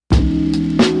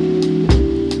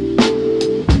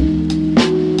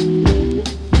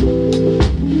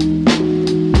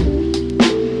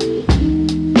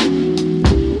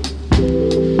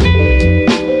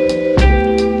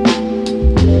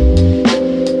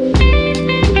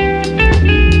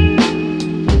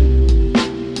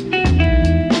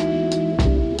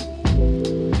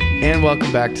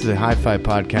welcome back to the Hi-Fi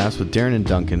Podcast with Darren and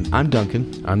Duncan. I'm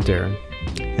Duncan. I'm Darren.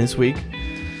 This week,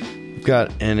 we've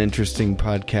got an interesting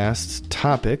podcast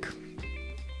topic.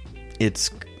 It's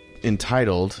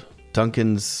entitled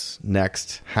Duncan's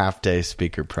Next Half-Day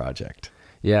Speaker Project.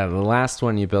 Yeah, the last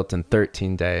one you built in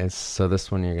 13 days, so this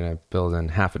one you're going to build in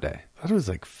half a day. I thought it was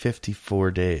like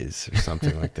 54 days or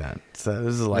something like that. So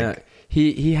this is like... Yeah,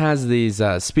 he has these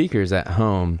speakers at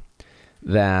home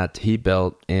that he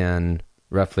built in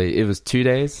roughly, it was 2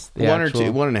 days?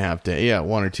 1.5 days. Yeah,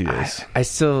 1 or 2 days. I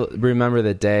still remember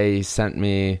the day he sent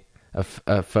me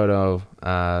a photo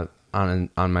on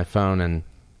my phone,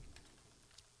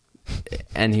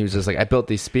 and he was just like, I built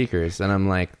these speakers. And I'm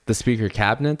like, the speaker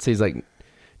cabinets? He's like,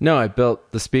 no, I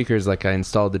built the speakers, like I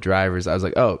installed the drivers. I was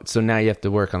like, oh, so now you have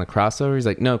to work on the crossover? He's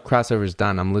like, no, crossover's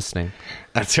done. I'm listening.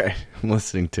 That's right. I'm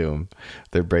listening to them.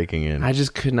 They're breaking in. I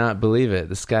just could not believe it.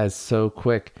 This guy's so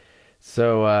quick.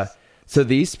 So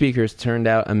these speakers turned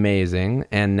out amazing.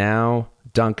 And now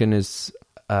Duncan is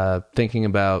thinking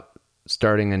about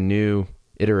starting a new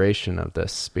iteration of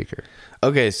this speaker.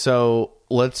 Okay, so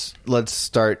let's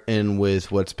start in with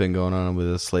what's been going on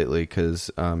with us lately, because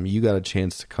you got a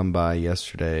chance to come by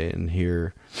yesterday and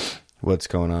hear what's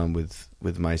going on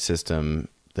with my system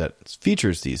that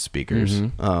features these speakers.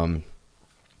 Mm-hmm.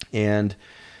 And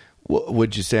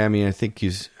would you say? I mean, I think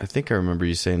I remember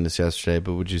you saying this yesterday,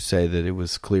 but would you say that it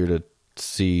was clear to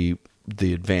see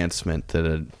the advancement that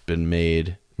had been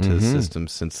made to the system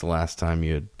since the last time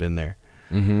you had been there?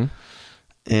 Mm-hmm.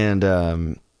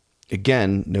 And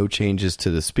again, no changes to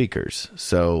the speakers,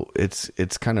 so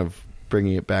it's kind of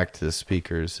bringing it back to the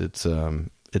speakers. It's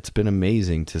been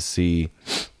amazing to see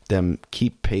them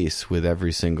keep pace with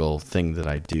every single thing that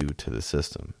I do to the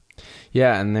system.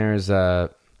 Yeah, and there's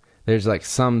like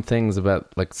some things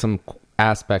about like some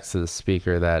aspects of the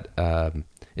speaker that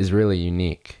is really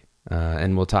unique,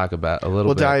 and we'll talk about a little.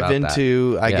 We'll bit dive about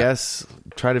into, that. I guess,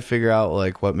 try to figure out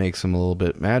like what makes them a little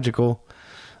bit magical.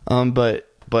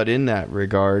 But in that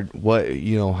regard, what do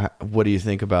you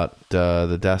think about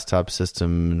the desktop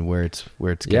system and where it's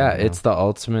going? Yeah, it's the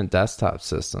ultimate desktop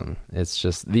system. It's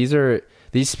just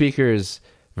these speakers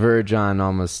verge on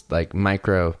almost like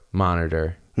micro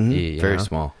monitor. Very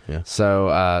small. Yeah.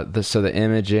 So the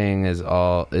imaging is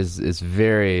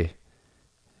very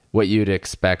what you'd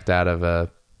expect out of a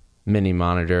mini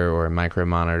monitor or a micro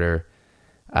monitor.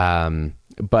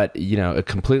 But,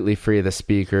 completely free of the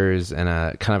speakers and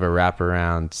a kind of a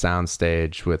wraparound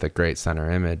soundstage with a great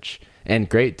center image and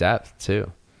great depth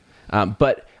too.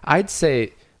 But I'd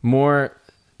say more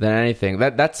than anything,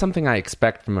 that's something I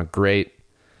expect from a great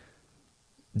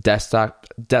desktop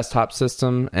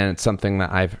system. And it's something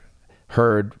that I've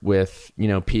heard with,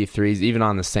 P3s, even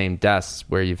on the same desks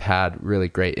where you've had really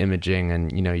great imaging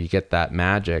and, you get that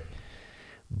magic.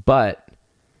 But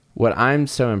what I'm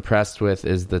so impressed with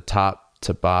is the top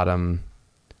to bottom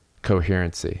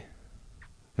coherency.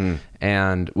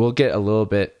 And we'll get a little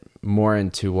bit more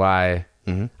into why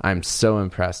I'm so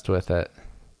impressed with it.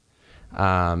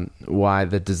 Why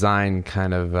the design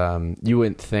kind of, you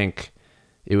wouldn't think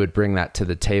it would bring that to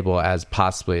the table as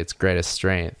possibly its greatest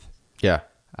strength. Yeah.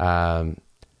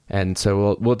 And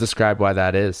so we'll describe why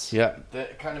that is. Yeah.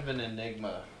 Kind of an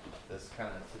enigma, this kind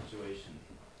of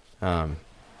situation.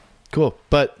 Cool.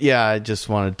 But yeah, I just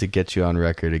wanted to get you on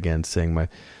record again saying my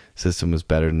system was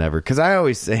better than ever. Because I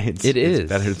always say it's better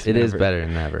than ever. It is better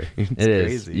than ever. It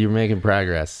is. Crazy. You're making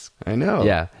progress. I know.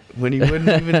 Yeah. When you wouldn't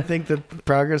even think that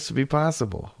progress would be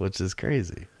possible, which is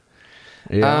crazy.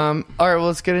 Yeah. All right, well,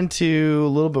 let's get into a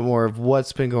little bit more of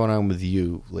what's been going on with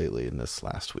you lately in this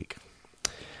last week.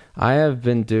 I've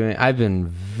been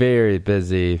very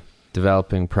busy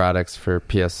developing products for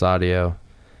PS Audio.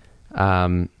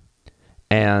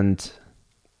 And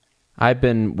I've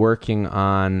been working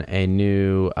on a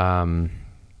new,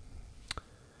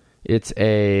 it's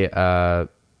an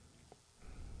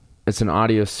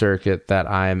audio circuit that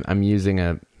I'm using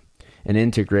an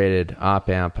integrated op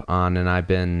amp on, and I've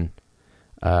been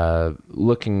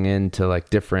looking into like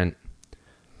different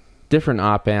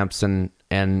op amps, and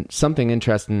something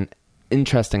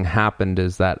interesting happened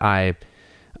is that I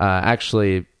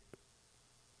actually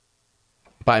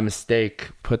by mistake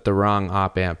put the wrong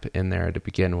op amp in there to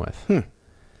begin with.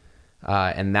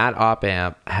 And that op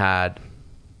amp had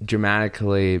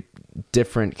dramatically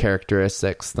different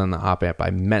characteristics than the op amp I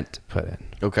meant to put in.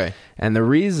 Okay. And the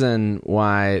reason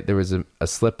why there was a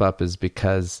slip up is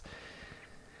because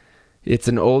it's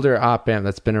an older op amp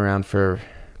that's been around for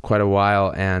quite a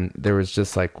while, and there was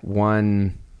just like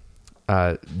one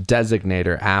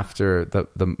designator after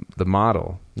the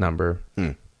model number.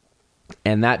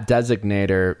 And that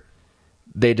designator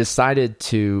they decided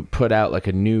to put out like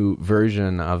a new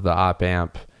version of the op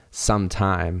amp at some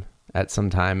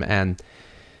time, and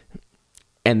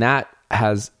that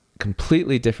has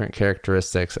completely different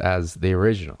characteristics as the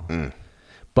original,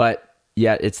 but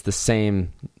yet it's the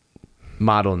same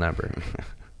model number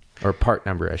or part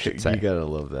number, I should say. You gotta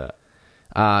love that.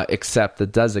 Except the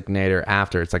designator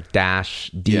after, it's like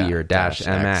 -D or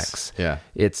 -MX. Yeah,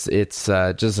 it's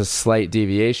just a slight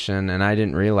deviation, and I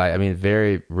didn't realize. I mean,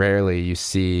 very rarely you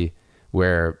see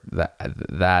where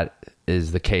that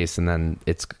is the case, and then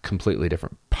it's a completely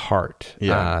different part.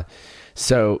 Yeah.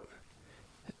 So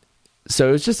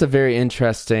it was just a very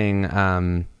interesting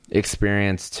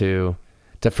experience to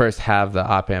first have the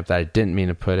op amp that I didn't mean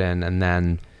to put in, and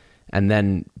then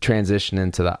transition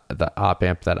into the op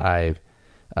amp that I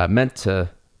meant to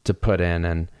put in.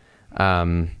 And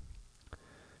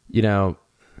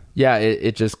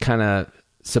it just kind of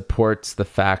supports the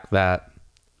fact that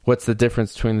what's the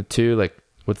difference between the two, like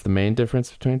what's the main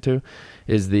difference between the two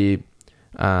is the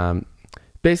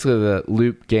basically the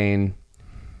loop gain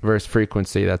versus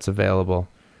frequency that's available.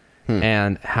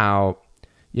 And how,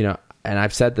 and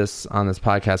I've said this on this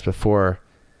podcast before,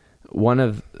 one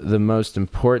of the most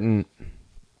important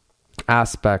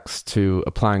aspects to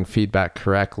applying feedback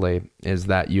correctly is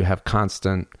that you have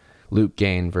constant loop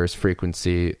gain versus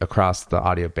frequency across the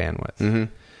audio bandwidth.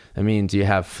 That means you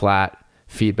have flat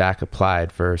feedback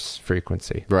applied versus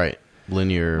frequency. Right.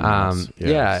 Linear.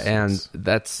 And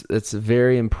it's a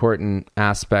very important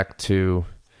aspect to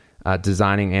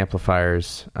designing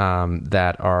amplifiers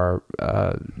that are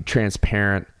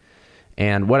transparent.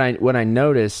 And what I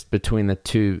noticed between the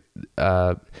two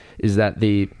is that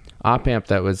the op amp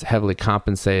that was heavily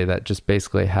compensated, that just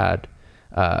basically had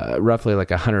roughly like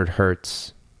 100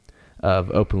 hertz of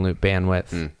open loop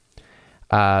bandwidth,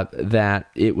 that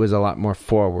it was a lot more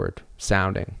forward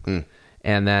sounding.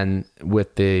 And then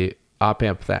with the op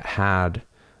amp that had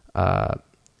a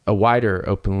wider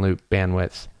open loop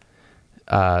bandwidth,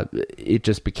 it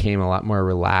just became a lot more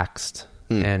relaxed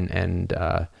and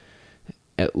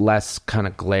less kind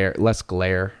of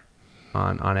glare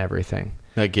on everything.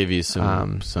 That gave you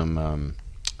some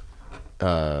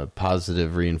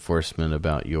positive reinforcement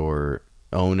about your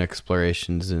own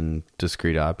explorations in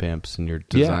discrete op amps, and you're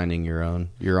designing your own.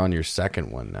 You're on your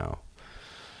second one now.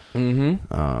 And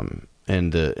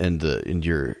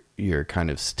your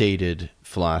kind of stated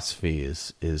philosophy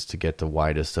is to get the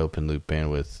widest open loop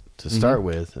bandwidth to start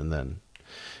with, and then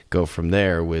go from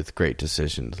there with great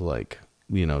decisions like,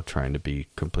 trying to be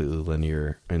completely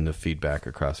linear in the feedback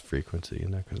across frequency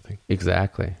and that kind of thing.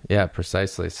 Exactly. Yeah,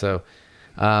 precisely. So,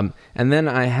 and then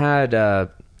I had a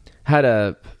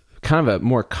kind of a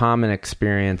more common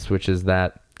experience, which is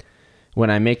that when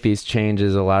I make these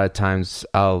changes, a lot of times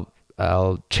I'll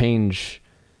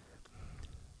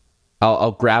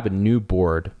grab a new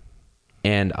board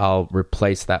and I'll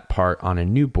replace that part on a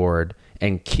new board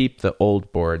and keep the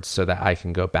old board so that I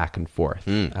can go back and forth.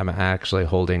 I'm actually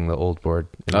holding the old board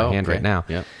in my hand right now.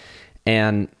 Yeah.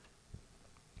 And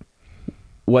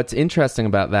what's interesting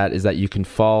about that is that you can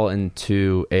fall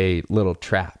into a little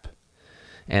trap.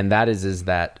 And that is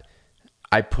that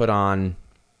I put on,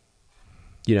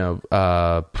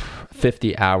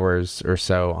 50 hours or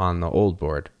so on the old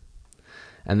board.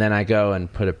 And then I go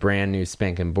and put a brand new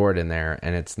spanking board in there,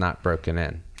 and it's not broken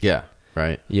in. Yeah,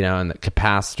 right. And the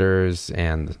capacitors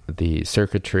and the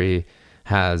circuitry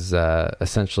has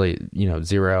essentially,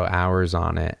 0 hours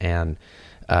on it. And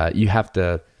you have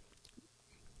to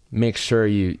make sure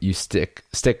you stick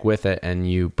with it and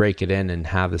you break it in and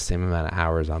have the same amount of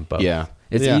hours on both. Yeah.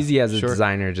 It's easy as a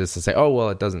designer just to say, oh, well,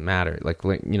 it doesn't matter. Like,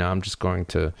 I'm just going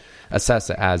to assess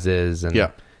it as is.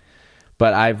 And,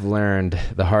 but I've learned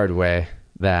the hard way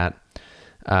that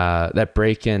that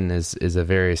break-in is a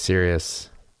very serious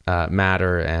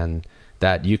matter, and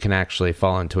that you can actually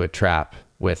fall into a trap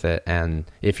with it. And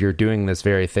if you're doing this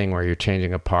very thing where you're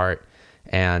changing a part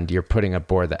and you're putting a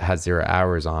board that has 0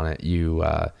 hours on it, you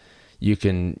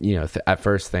can at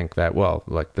first think that, well,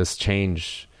 like, this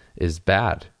change is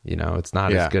bad. It's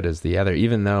not as good as the other,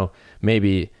 even though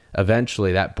maybe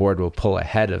eventually that board will pull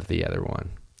ahead of the other one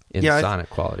in sonic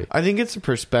quality. I think it's a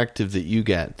perspective that you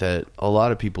get that a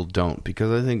lot of people don't,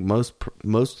 because I think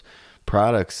most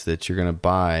products that you're going to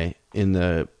buy in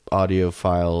the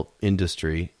audiophile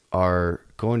industry are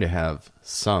going to have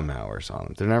some hours on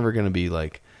them. They're never going to be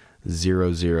like 000.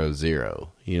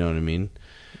 You know what I mean?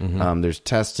 There's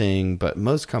testing, but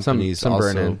most companies some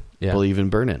also believe in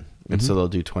burn-in. And so they'll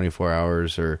do 24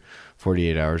 hours or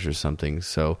 48 hours or something.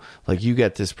 So like you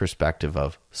get this perspective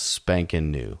of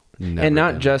spanking new. And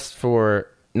not just for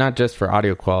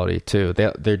audio quality too.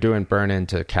 They're doing burn-in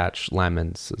to catch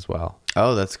lemons as well.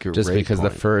 Oh, that's good. Just because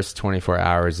point. the first 24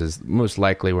 hours is most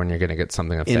likely when you're going to get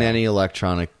something to fail. In any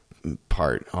electronic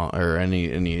part or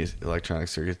any electronic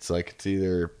circuit, it's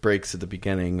either breaks at the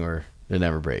beginning or it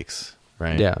never breaks,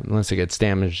 right? Yeah, unless it gets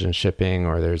damaged in shipping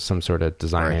or there's some sort of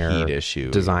design error, heat issue,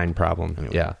 design problem.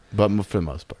 Anyway, yeah, but for the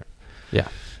most part, yeah,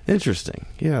 interesting.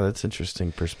 Yeah, that's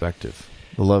interesting perspective.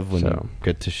 I love when you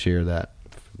get to share that.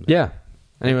 Yeah.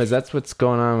 Anyways, that's what's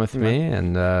going on with me.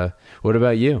 And what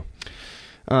about you?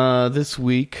 This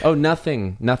week,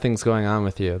 Nothing's going on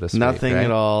with you this week. Nothing right?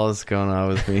 at all is going on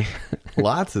with me.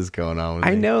 Lots is going on with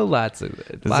me. I know lots is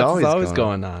always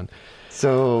going on.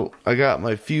 So I got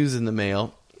my fuse in the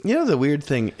mail. You know, the weird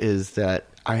thing is that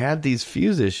I had these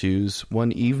fuse issues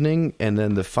one evening and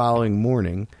then the following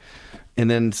morning. And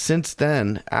then since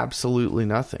then, absolutely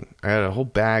nothing. I had a whole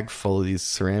bag full of these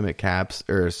ceramic caps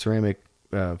or ceramic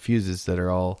fuses that are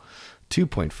all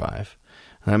 2.5.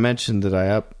 And I mentioned that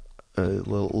I a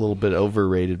little bit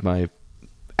overrated my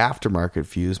aftermarket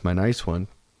fuse, my nice one,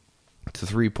 to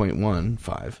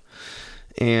 3.15.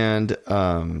 And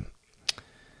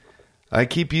I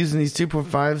keep using these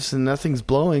 2.5s and nothing's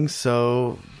blowing.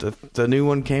 So the new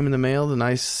one came in the mail, the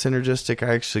nice synergistic.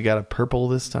 I actually got a purple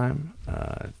this time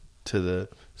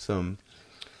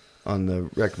on the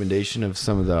recommendation of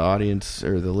some of the audience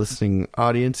or the listening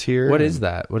audience here. What is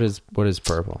that? What is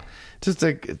purple? Just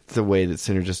like the way that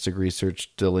synergistic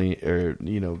research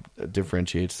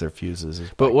differentiates their fuses.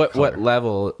 But what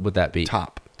level would that be?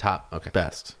 Top. Okay.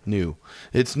 Best. New.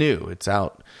 It's new. It's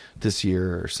out this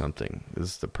year or something. This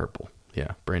is the purple.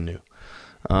 Yeah, brand new.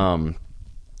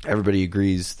 Everybody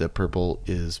agrees that purple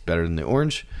is better than the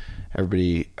orange.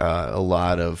 Everybody, a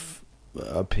lot of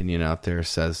opinion out there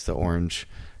says the orange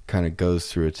kind of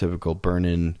goes through a typical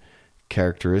burn-in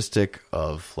characteristic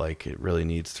of like it really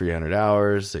needs 300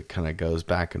 hours. It kind of goes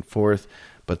back and forth,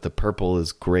 but the purple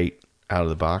is great out of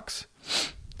the box.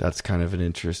 That's kind of an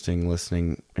interesting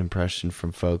listening impression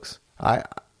from folks. I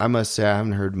must say I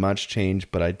haven't heard much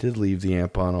change, but I did leave the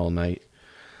amp on all night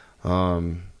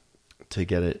to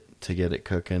get it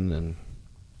cooking, and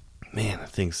man, the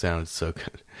thing sounded so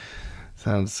good.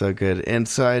 Sounds so good. And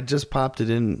so I just popped it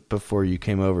in before you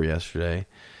came over yesterday.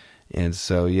 And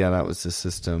so, yeah, that was the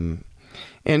system.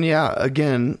 And yeah,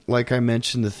 again, like I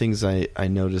mentioned, the things I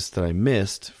noticed that I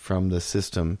missed from the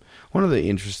system. One of the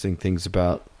interesting things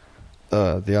about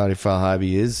the audiophile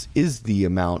hobby is the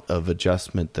amount of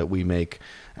adjustment that we make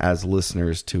as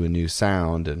listeners to a new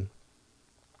sound. And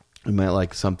we might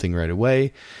like something right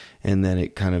away, and then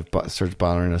it kind of starts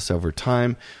bothering us over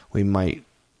time. We might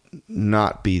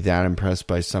not be that impressed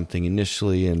by something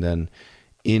initially, and then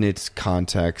in its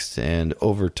context and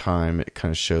over time it kind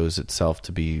of shows itself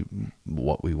to be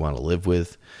what we want to live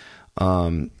with.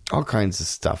 All kinds of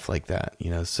stuff like that,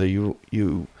 so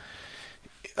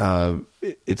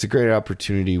it's a great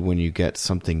opportunity when you get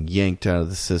something yanked out of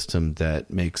the system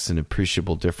that makes an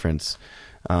appreciable difference.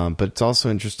 But it's also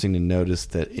interesting to notice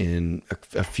that in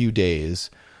a few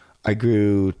days I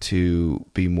grew to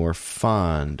be more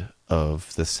fond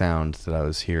of the sound that I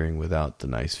was hearing without the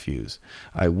nice fuse.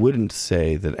 I wouldn't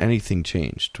say that anything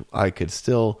changed. I could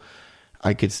still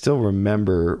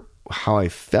remember how I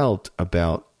felt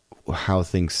about how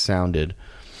things sounded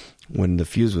when the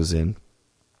fuse was in.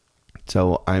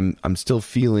 So I'm still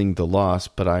feeling the loss,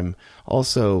 but I'm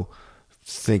also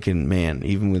thinking, man,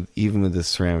 even with this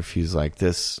ceramic fuse like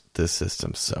this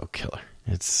system's so killer.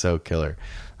 It's so killer.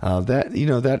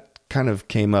 That kind of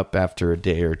came up after a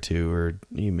day or two, or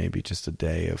maybe just a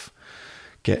day of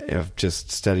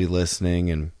just steady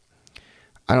listening. And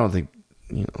I don't think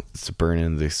it's a burn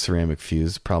in the ceramic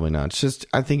fuse. Probably not. It's just,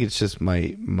 I think it's just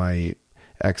my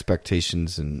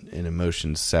expectations and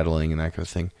emotions settling and that kind of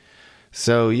thing.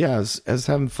 So yeah, I was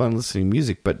having fun listening to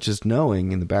music, but just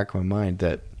knowing in the back of my mind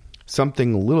that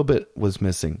something a little bit was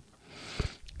missing.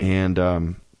 And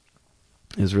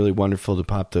it was really wonderful to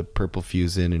pop the purple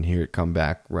fuse in and hear it come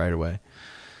back right away.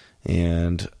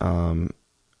 And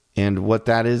what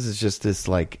that is just this,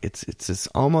 like, it's this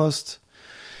almost,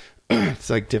 it's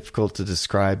like difficult to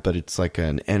describe, but it's like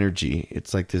an energy.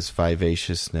 It's like this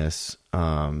vivaciousness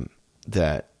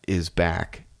that is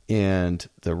back. And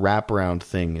the wraparound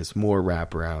thing is more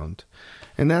wraparound.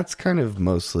 And that's kind of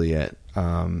mostly it.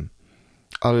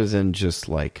 Other than just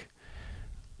like,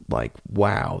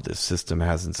 wow, this system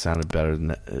hasn't sounded better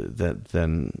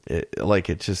than it, like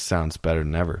it just sounds better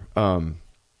than ever. I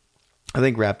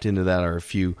think wrapped into that are a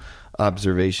few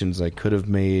observations I could have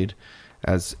made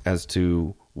as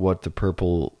to what the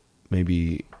purple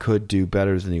maybe could do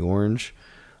better than the orange,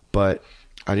 but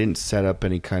I didn't set up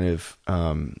any kind of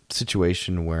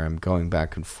situation where I'm going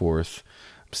back and forth.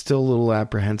 I'm still a little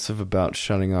apprehensive about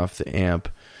shutting off the amp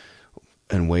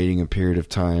and waiting a period of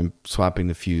time, swapping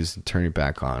the fuse and turning it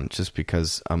back on, just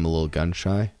because I'm a little gun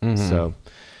shy. Mm-hmm. So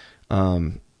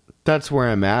that's where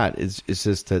I'm at. It's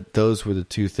just that those were the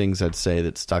two things I'd say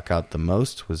that stuck out the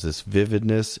most, was this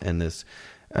vividness and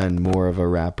more of a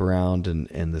wraparound,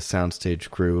 and the soundstage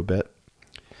grew a bit.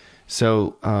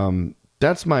 So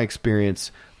that's my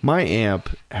experience. My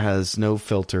amp has no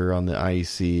filter on the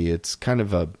IEC. It's kind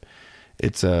of a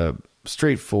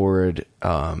straightforward,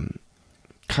 kind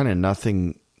of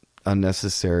nothing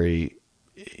unnecessary,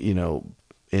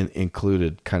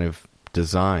 included kind of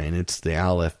design. It's the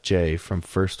Al-FJ from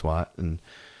First Watt, and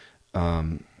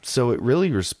so it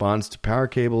really responds to power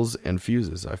cables and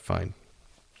fuses. I find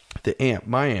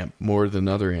my amp, more than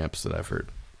other amps that I've heard.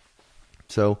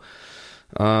 So,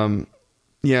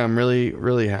 yeah, I'm really,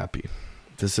 really happy.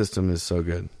 The system is so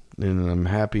good, and I'm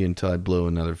happy until I blow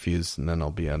another fuse, and then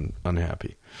I'll be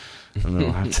unhappy, and then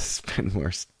I'll have to spend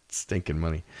more stinking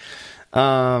money.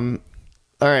 All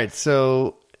right,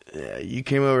 so you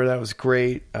came over. That was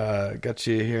great. Got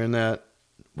you hearing that.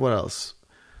 What else?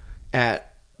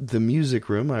 At the music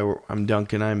room, I'm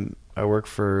Duncan. I work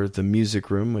for the music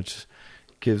room, which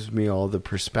gives me all the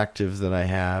perspective that I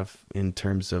have in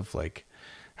terms of like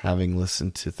having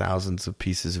listened to thousands of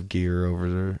pieces of gear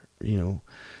over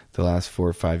the last 4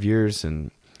 or 5 years,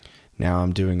 and now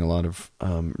I'm doing a lot of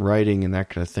writing and that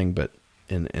kind of thing, but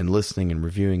and listening and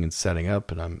reviewing and setting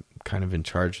up, and I'm kind of in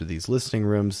charge of these listening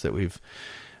rooms that we've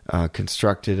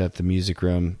constructed at the music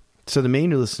room. So the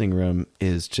main listening room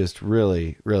is just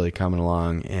really, really coming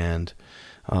along, and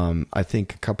I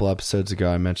think a couple episodes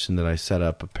ago I mentioned that I set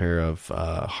up a pair of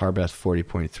Harbeth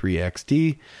 40.3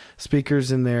 XD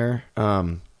speakers in there.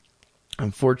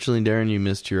 Unfortunately, Darren, you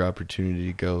missed your opportunity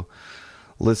to go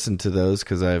listen to those,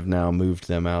 because I have now moved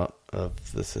them out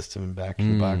of the system and back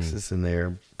in boxes, and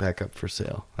they're back up for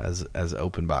sale as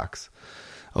open box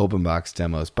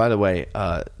demos. By the way,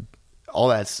 all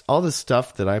the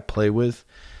stuff that I play with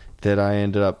that I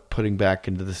ended up putting back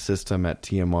into the system at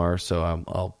TMR, so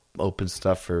I'll open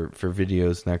stuff for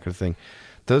videos and that kind of thing.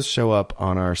 Those show up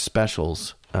on our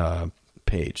specials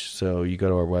page. So you go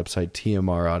to our website,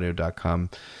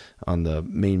 tmraudio.com. On the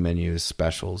main menu is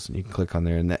specials, and you can click on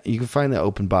there, and you can find the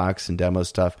open box and demo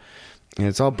stuff. And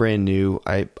it's all brand new.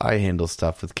 I handle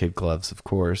stuff with kid gloves, of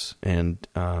course, and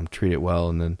treat it well.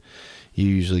 And then you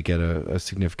usually get a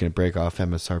significant break off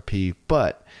MSRP.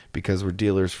 But because we're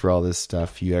dealers for all this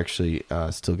stuff, you actually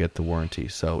still get the warranty.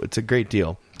 So it's a great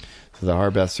deal. So the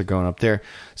Harbeths are going up there.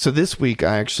 So this week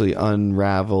I actually unboxed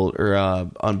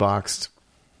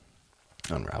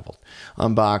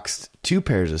 2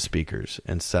 pairs of speakers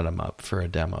and set them up for a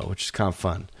demo, which is kind of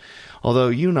fun. Although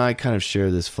you and I kind of share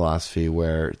this philosophy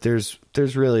where there's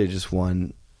really just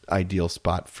one ideal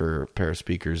spot for a pair of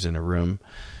speakers in a room.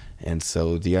 And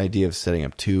so the idea of setting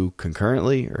up 2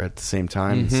 concurrently or at the same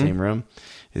time in the same room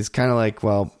is kind of like,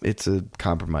 well, it's a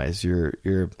compromise.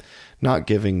 You're not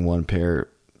giving one pair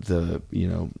the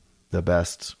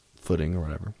best footing or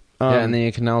whatever. And then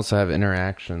you can also have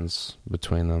interactions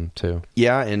between them too.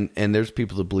 Yeah, and there's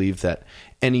people that believe that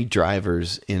any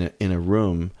drivers in a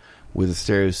room with a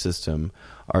stereo system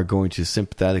are going to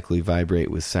sympathetically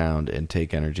vibrate with sound and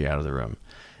take energy out of the room.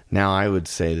 Now, I would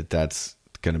say that that's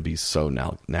going to be so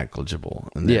negligible,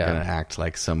 and they're going to act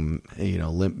like some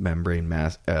limp membrane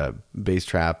bass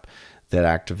trap that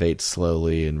activates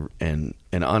slowly and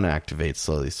unactivates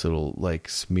slowly, so it'll like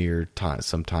smear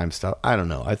some time stuff. I don't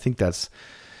know. I think that's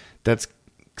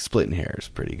splitting hairs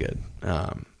pretty good.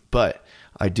 But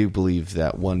I do believe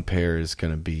that one pair is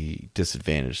going to be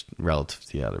disadvantaged relative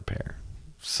to the other pair,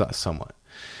 somewhat.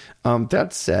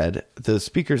 That said, the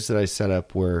speakers that I set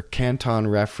up were Canton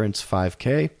Reference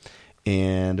 5K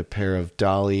and a pair of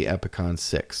Dolly Epicon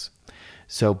 6.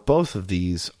 So both of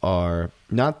these are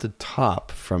not the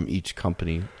top from each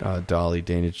company. Dolly,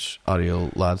 Danish Audio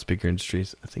Loudspeaker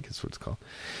Industries, I think is what it's called.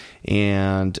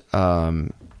 And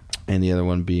the other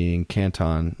one being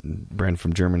Canton, brand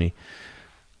from Germany.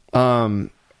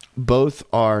 Both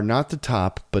are not the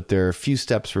top, but they're a few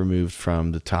steps removed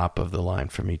from the top of the line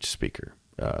from each speaker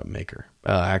maker.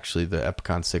 Actually, the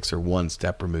Epicon 6 are one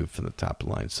step removed from the top of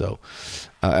the line. So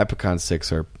Epicon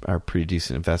 6 are a pretty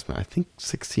decent investment. I think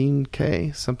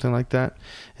 $16K, something like that.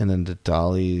 And then the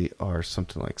Dolly are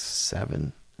something like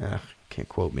 $7. Can't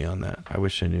quote me on that. I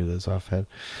wish I knew those offhand.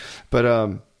 But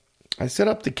I set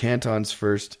up the Cantons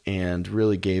first and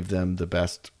really gave them the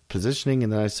best positioning,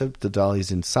 and then I set up the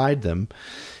Dollies inside them.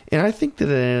 And I think that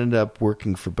it ended up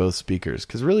working for both speakers,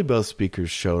 because really both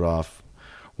speakers showed off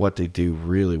what they do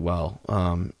really well.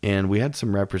 And we had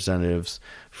some representatives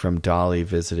from Dolly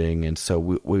visiting, and so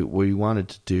what we wanted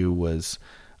to do was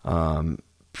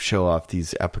show off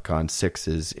these Epicon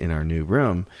 6s in our new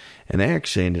room, and they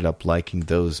actually ended up liking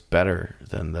those better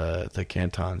than the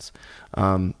Cantons.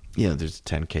 There's a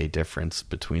 10K difference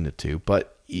between the two,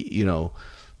 but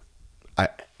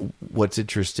what's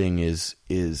interesting is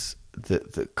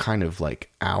the kind of like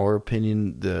our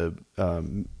opinion,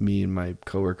 me and my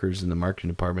coworkers in the marketing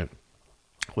department,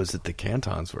 was that the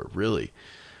Cantons were really,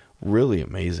 really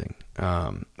amazing.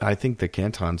 I think the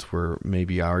Cantons were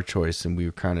maybe our choice, and we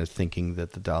were kind of thinking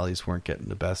that the Dollies weren't getting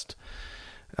the best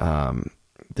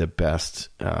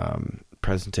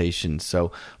presentation.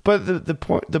 So, but the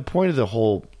point of the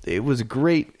whole, it was a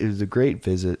great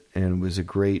visit, and it was a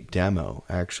great demo.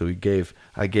 Actually,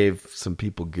 I gave some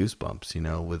people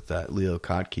goosebumps, with that Leo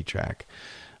Kottke track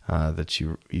that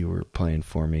you were playing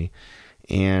for me,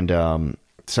 and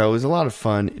so it was a lot of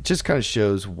fun. It just kind of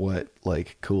shows what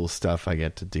like cool stuff I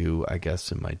get to do, I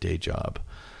guess, in my day job.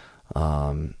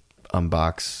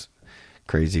 Unbox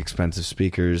crazy expensive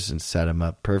speakers and set them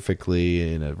up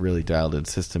perfectly in a really dialed in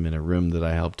system in a room that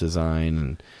I helped design.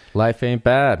 And life ain't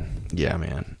bad. Yeah,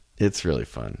 man, it's really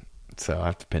fun. So I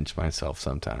have to pinch myself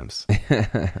sometimes.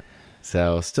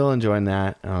 So still enjoying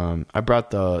that. I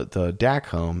brought the DAC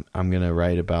home. I'm going to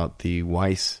write about the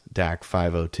Weiss DAC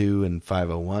 502 and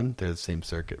 501. They're the same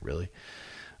circuit, really.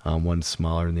 One's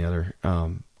smaller than the other.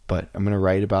 But I'm going to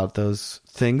write about those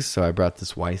things. So I brought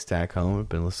this Weiss DAC home. I've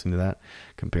been listening to that,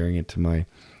 comparing it to my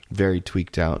very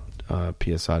tweaked out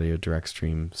PS Audio Direct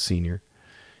Stream Senior.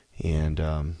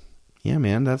 And yeah,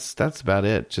 man, that's about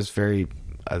it. Just very,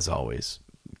 as always,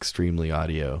 extremely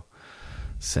audio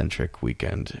centric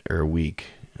weekend or week.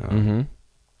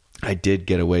 I did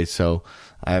get away, so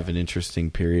I have an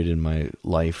interesting period in my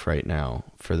life right now.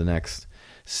 For the next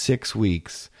 6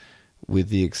 weeks, with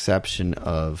the exception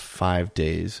of 5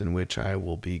 days in which I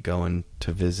will be going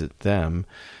to visit them,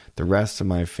 the rest of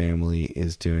my family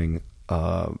is doing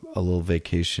a little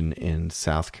vacation in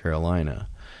South Carolina.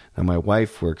 Now, my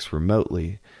wife works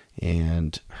remotely,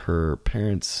 and her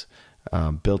parents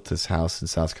built this house in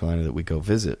South Carolina that we go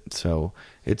visit. So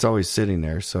it's always sitting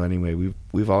there. So anyway,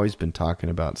 we've always been talking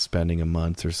about spending a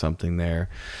month or something there.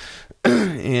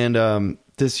 And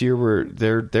this year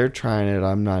they're trying it.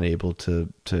 I'm not able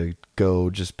to go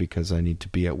just because I need to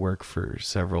be at work for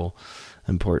several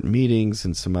important meetings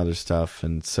and some other stuff.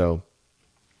 And so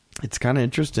it's kind of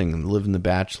interesting living the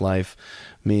batch life,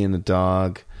 me and the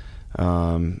dog,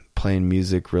 playing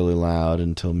music really loud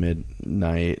until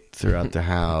midnight throughout the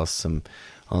house.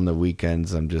 On the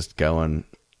weekends, I'm just going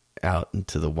out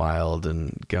into the wild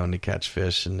and going to catch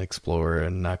fish and explore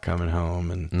and not coming home.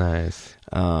 And nice.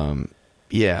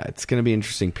 Yeah, it's going to be an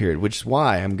interesting period, which is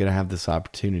why I'm going to have this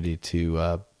opportunity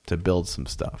to build some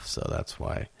stuff. So that's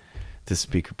why this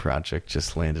speaker project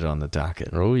just landed on the docket.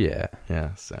 Oh yeah.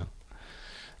 Yeah. So,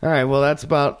 all right. Well, that's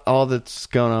about all that's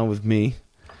going on with me.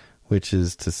 Which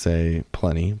is to say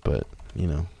plenty, but,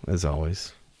 as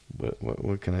always,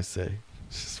 what can I say?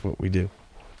 It's just what we do.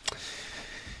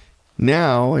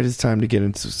 Now it is time to get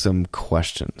into some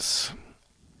questions.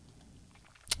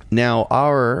 Now,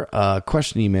 our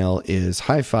question email is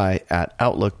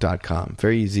hi-fi@outlook.com.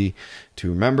 Very easy to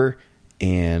remember,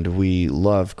 and we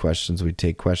love questions. We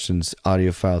take questions,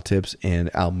 audiophile tips, and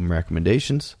album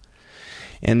recommendations.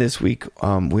 And this week,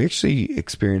 we actually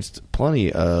experienced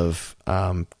plenty of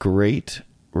great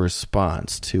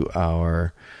response to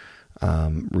our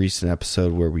recent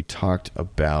episode where we talked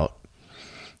about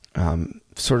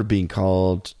sort of being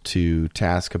called to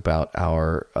task about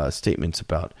our statements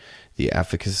about the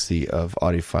efficacy of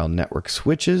audiophile network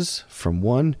switches from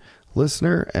one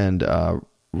listener, and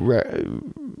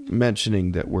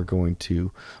mentioning that we're going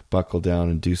to buckle down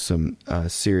and do some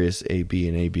serious AB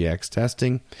and ABX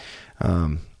testing.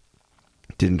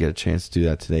 Didn't get a chance to do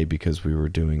that today because we were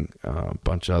doing a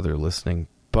bunch of other listening.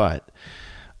 But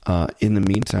in the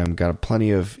meantime, got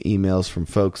plenty of emails from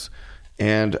folks,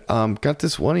 and got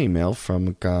this one email from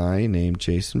a guy named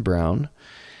Jason Brown,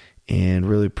 and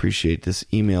really appreciate this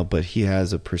email. But he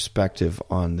has a perspective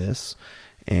on this,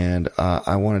 and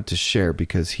I wanted to share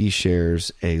because he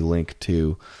shares a link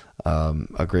to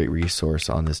a great resource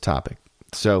on this topic.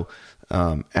 So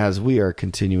as we are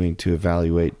continuing to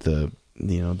evaluate the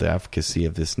efficacy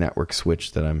of this network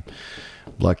switch that I'm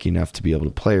lucky enough to be able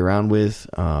to play around with,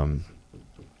 and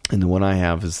the one I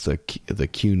have is the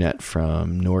QNet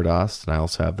from Nordost, and I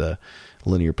also have the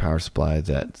linear power supply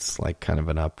that's like kind of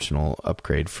an optional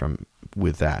upgrade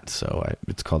with that. So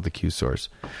it's called the Q Source.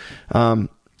 All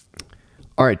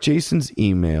right, Jason's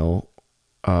email.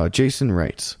 Jason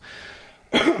writes,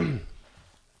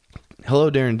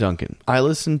 Hello, Darren Duncan. I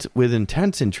listened with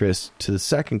intense interest to the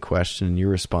second question in your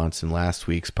response in last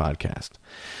week's podcast.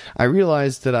 I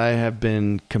realized that I have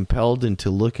been compelled into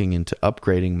looking into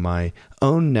upgrading my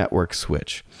own network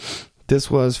switch. This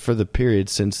was for the period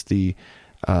since the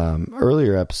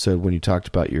earlier episode when you talked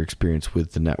about your experience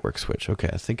with the network switch. Okay,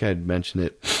 I think I'd mentioned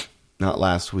it not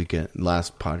last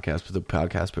podcast, but the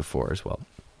podcast before as well.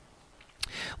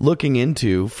 Looking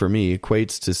into, for me,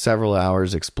 equates to several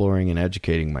hours exploring and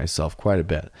educating myself quite a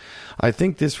bit. I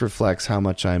think this reflects how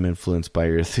much I'm influenced by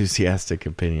your enthusiastic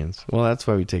opinions. Well, that's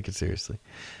why we take it seriously.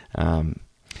 And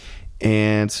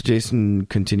so Jason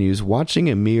continues, watching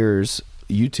Amir's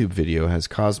YouTube video has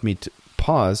caused me to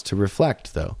pause to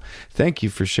reflect, though. Thank you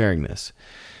for sharing this.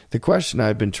 The question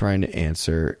I've been trying to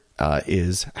answer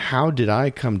is, how did I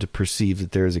come to perceive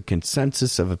that there is a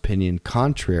consensus of opinion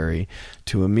contrary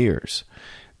to Amir's?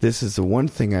 This is the one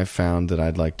thing I found that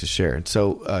I'd like to share. And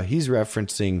so he's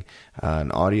referencing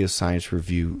an audio science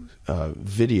review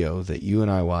video that you and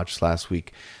I watched last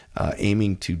week,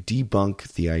 aiming to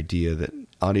debunk the idea that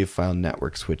audiophile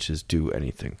network switches do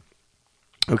anything.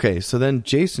 Okay, so then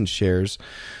Jason shares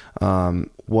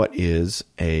what is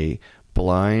a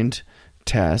blind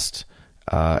test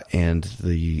and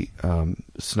the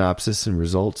synopsis and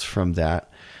results from that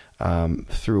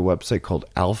through a website called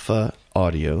Alpha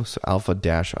Audio, so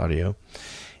Alpha-Audio.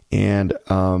 And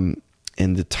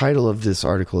the title of this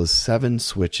article is 7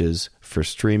 Switches for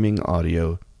Streaming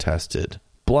Audio Tested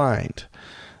Blind.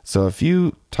 So if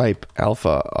you type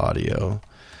Alpha Audio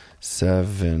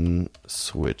 7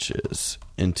 switches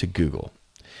into Google,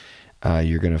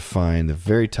 you're going to find the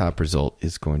very top result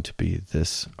is going to be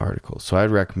this article. So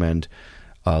I'd recommend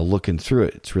looking through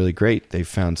it. It's really great. They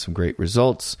found some great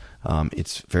results.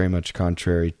 It's very much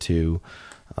contrary to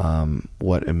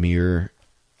what Amir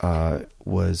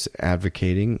was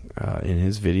advocating in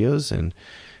his videos. And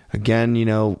again,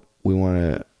 we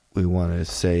want to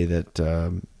say that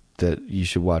that you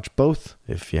should watch both.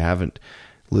 If you haven't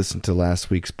listened to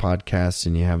last week's podcast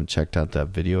and you haven't checked out that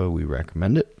video, we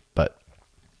recommend it. But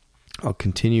I'll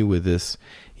continue with this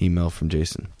email from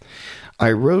Jason.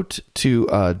 I wrote to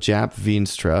Jap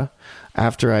Veenstra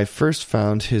after I first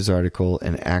found his article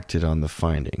and acted on the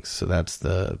findings. So that's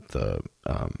the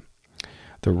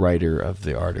writer of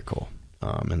the article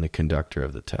and the conductor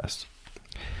of the test.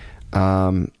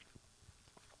 I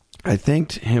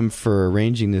thanked him for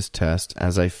arranging this test,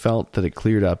 as I felt that it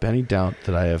cleared up any doubt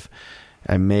that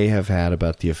I may have had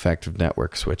about the effect of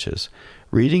network switches.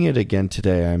 Reading it again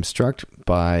today, I am struck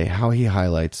by how he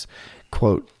highlights,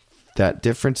 quote, that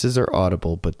differences are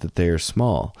audible, but that they are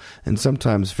small and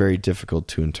sometimes very difficult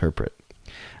to interpret.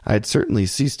 I had certainly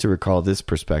ceased to recall this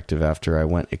perspective after I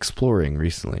went exploring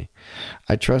recently.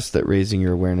 I trust that raising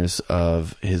your awareness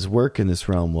of his work in this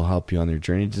realm will help you on your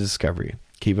journey to discovery.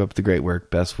 Keep up the great work.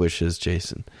 Best wishes,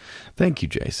 Jason. Thank you,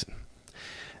 Jason.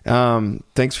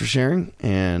 Thanks for sharing,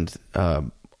 and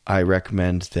I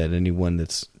recommend that anyone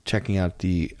that's checking out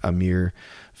the Amir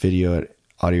video at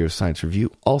Audio Science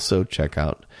Review also check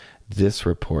out this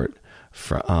report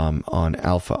on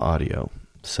Alpha Audio.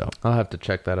 So I'll have to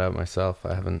check that out myself.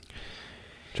 I haven't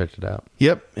checked it out.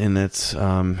 Yep, and it's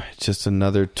just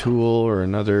another tool or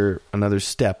another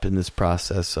step in this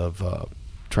process of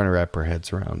trying to wrap our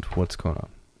heads around what's going on.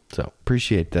 So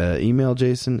appreciate the email,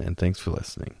 Jason, and thanks for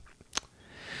listening.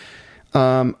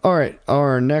 All right,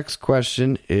 our next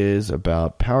question is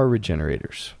about power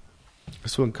regenerators.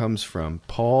 This one comes from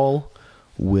Paul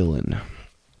Willen.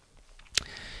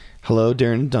 Hello,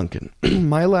 Darren and Duncan.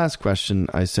 My last question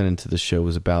I sent into the show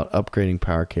was about upgrading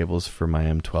power cables for my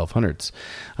M1200s.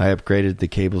 I upgraded the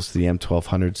cables to the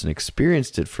M1200s and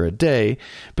experienced it for a day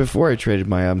before I traded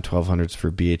my M1200s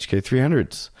for BHK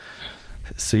 300s.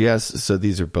 So yes, so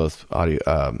these are both audio,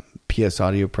 PS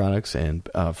Audio products, and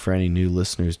for any new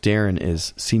listeners, Darren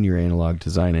is Senior Analog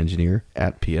Design Engineer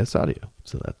at PS Audio.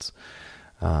 So that's,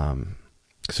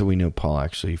 so we know Paul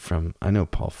actually I know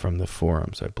Paul from the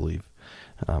forums, I believe.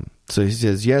 So he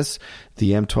says, yes,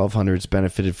 the M1200s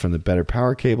benefited from the better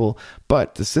power cable,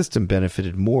 but the system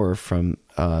benefited more from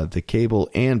the cable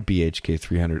and BHK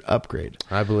 300 upgrade.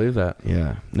 I believe that.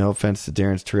 Yeah. No offense to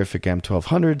Darren's terrific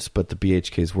M1200s, but the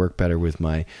BHKs work better with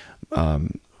my,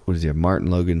 Martin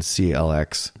Logan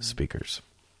CLX speakers.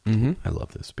 Mm-hmm. I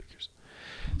love those speakers.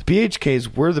 The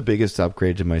BHKs were the biggest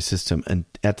upgrade to my system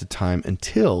at the time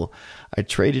until I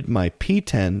traded my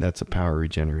P10, that's a power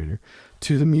regenerator,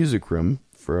 to the music room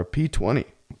for a P20.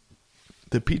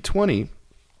 The P20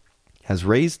 has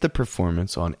raised the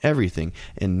performance on everything,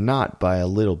 and not by a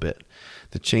little bit.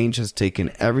 The change has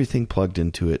taken everything plugged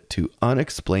into it to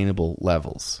unexplainable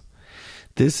levels.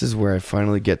 This is where I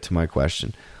finally get to my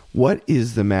question. What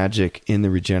is the magic in the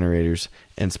regenerators,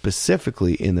 and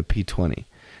specifically in the P20?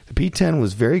 The P10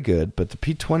 was very good, but the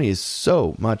P20 is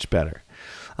so much better.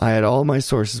 I had all my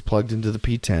sources plugged into the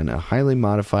P10, a highly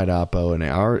modified Oppo, an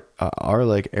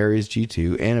Arlec Aries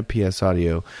G2, and a PS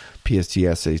Audio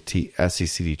PSD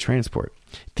SCCD transport.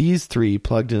 These three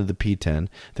plugged into the P10.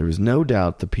 There was no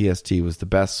doubt the PST was the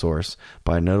best source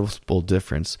by a noticeable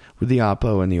difference, with the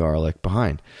Oppo and the Arlec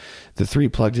behind. The three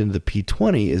plugged into the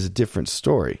P20 is a different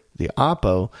story. The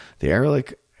Oppo, the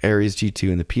Arlec Aries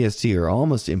G2, and the PST are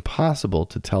almost impossible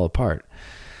to tell apart.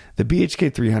 The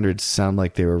BHK 300s sound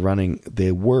like they were running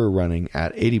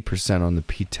at 80% on the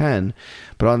P10,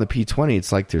 but on the P20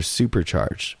 it's like they're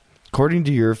supercharged. According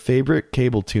to your favorite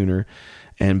cable tuner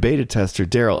and beta tester,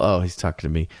 Daryl, he's talking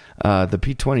to me, the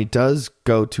P20 does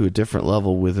go to a different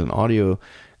level with an Audio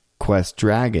Quest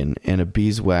Dragon and a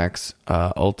Beeswax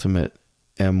Ultimate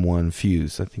M1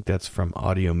 Fuse. I think that's from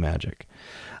Audio Magic.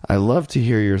 I love to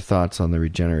hear your thoughts on the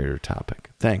regenerator topic.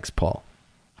 Thanks, Paul.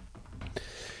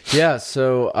 Yeah,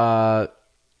 so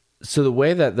the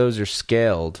way that those are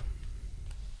scaled,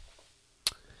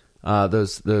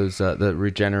 the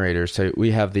regenerators. So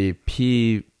we have the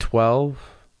P12,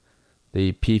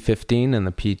 the P15, and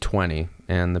the P20,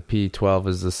 and the P12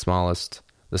 is the smallest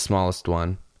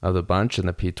one of the bunch, and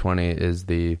the P20 is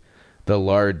the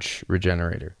large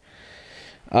regenerator.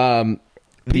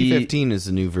 P15 is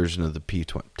the new version of the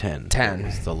P10. 10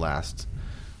 is the last.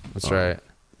 That's right.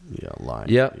 Yeah, line.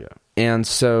 Yep. Yeah. And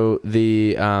so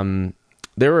there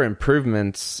were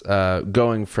improvements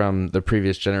going from the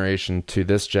previous generation to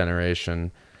this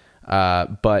generation,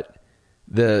 but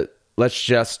let's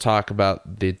just talk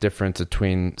about the difference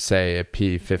between, say, a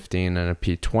P15 and a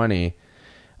P20.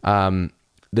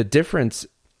 The difference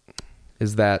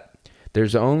is that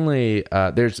there's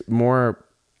more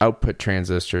output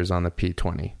transistors on the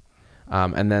P20,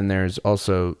 and then there's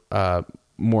also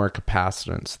more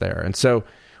capacitance there. And so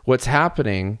what's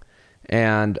happening,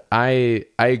 and I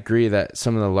agree that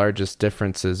some of the largest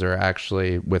differences are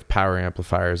actually with power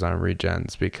amplifiers on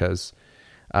regens, because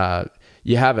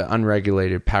you have an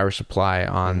unregulated power supply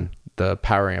on the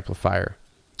power amplifier.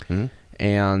 Mm-hmm.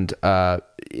 And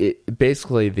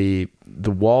basically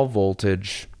the wall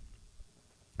voltage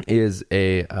is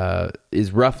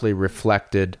roughly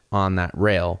reflected on that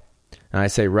rail. And I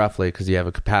say roughly because you have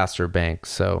a capacitor bank,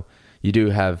 so you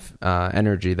do have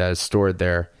energy that is stored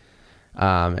there,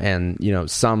 and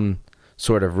some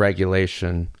sort of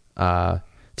regulation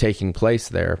taking place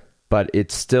there, but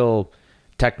it's still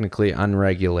technically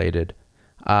unregulated.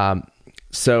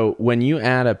 So when you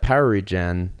add a power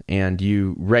regen and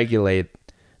you regulate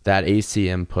that AC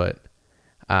input,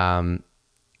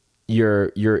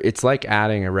 it's like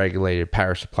adding a regulated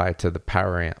power supply to the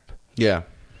power amp. Yeah.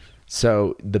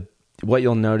 So what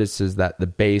you'll notice is that the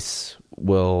bass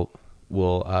will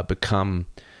become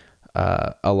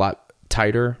a lot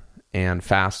tighter and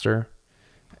faster,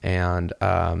 and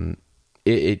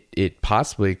it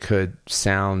possibly could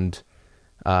sound,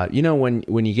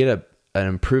 when you get an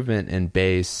improvement in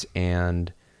bass,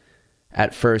 and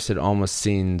at first it almost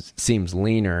seems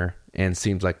leaner and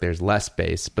seems like there's less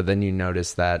bass, but then you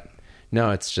notice that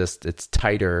no, it's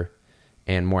tighter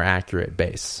and more accurate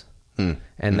bass.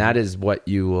 And that is what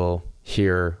you will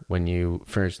hear when you,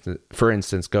 for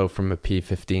instance, go from a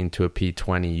P15 to a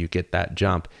P20. You get that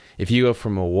jump. If you go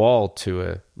from a wall to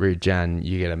a regen,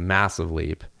 you get a massive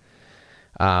leap.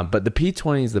 But the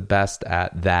P20 is the best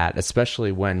at that,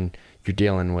 especially when you're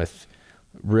dealing with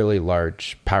really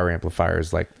large power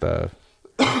amplifiers like the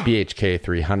BHK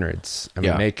 300s. I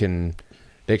mean,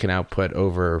 they can output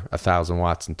over 1,000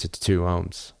 watts into 2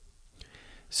 ohms.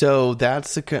 So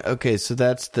that's so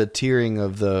that's the tiering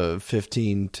of the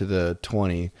 15 to the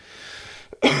 20,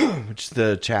 which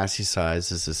the chassis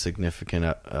size is a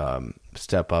significant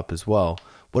step up as well.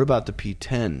 What about the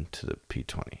P10 to the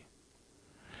P20?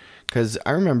 Because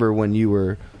I remember when you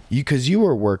were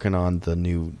working on the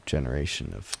new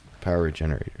generation of power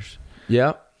generators.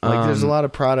 Yeah. There's a lot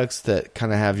of products that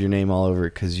kind of have your name all over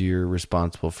it because you're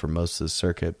responsible for most of the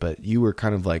circuit, but you were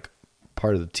kind of like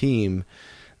part of the team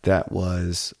that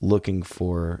was looking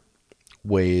for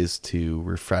ways to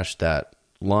refresh that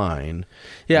line.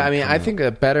 Yeah, I mean, I think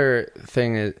a better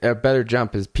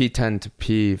jump is P10 to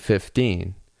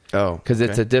P15. Oh, because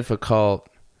it's a difficult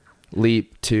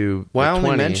leap to. Well, I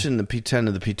only mentioned the P10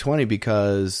 to the P20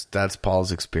 because that's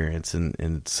Paul's experience, and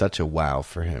it's such a wow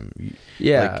for him.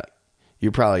 Yeah.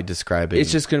 You're probably describing.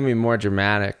 It's just going to be more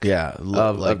dramatic. Yeah,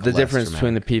 of the difference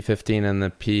between the P15 and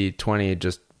the P20,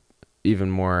 just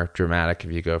even more dramatic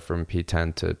if you go from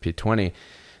P10 to P20.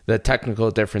 The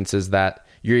technical difference is that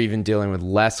you're even dealing with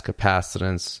less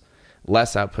capacitance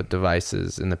less output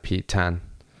devices in the P10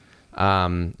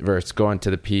 versus going to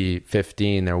the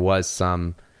P15. There was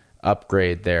some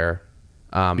upgrade there.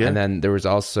 And then there was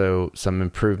also some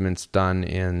improvements done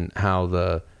in how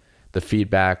the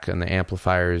feedback and the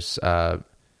amplifiers are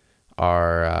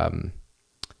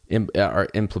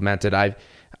implemented. I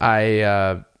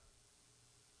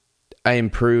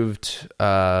improved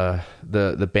the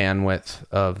bandwidth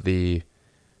of the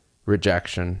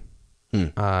rejection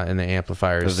in the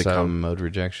amplifiers. Of the common mode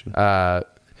rejection. The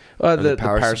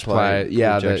power supply,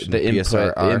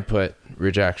 the input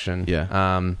rejection.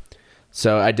 Yeah.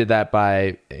 So I did that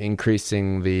by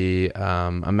increasing the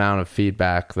amount of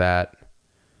feedback that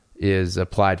is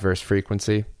applied versus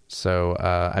frequency. So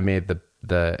I made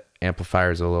the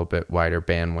amplifiers a little bit wider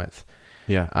bandwidth.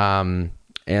 Yeah.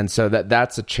 And so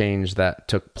that's a change that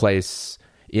took place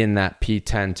in that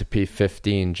P10 to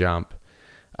P15 jump.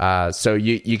 So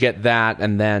you get that,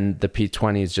 and then the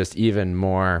P20 is just even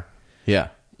more. Yeah.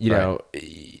 You know.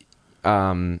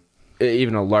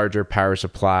 Even a larger power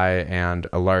supply and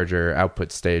a larger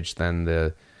output stage than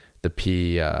the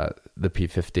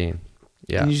P15.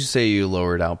 Yeah. Did you say you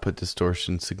lowered output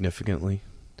distortion significantly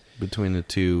between the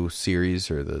two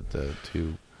series, or the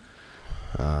two,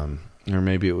 or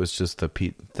maybe it was just the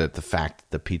fact that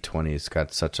the P20's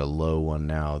got such a low one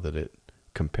now that it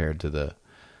compared to the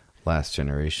last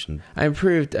generation. I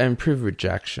improved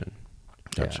rejection.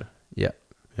 Gotcha. Yeah.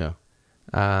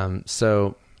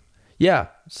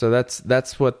 So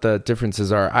that's what the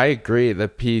differences are. I agree. The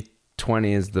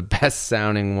P20 is the best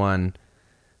sounding one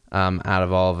out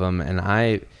of all of them, and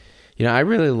I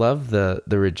really love the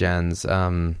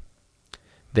regens.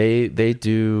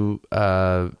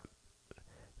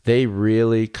 They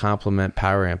really complement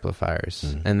power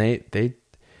amplifiers, and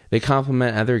they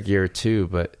complement other gear too.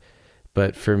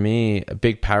 But for me,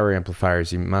 big power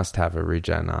amplifiers, you must have a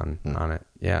regen on it.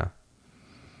 Yeah.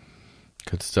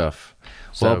 Good stuff.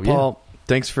 So, well, Paul,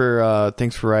 thanks for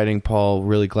writing, Paul.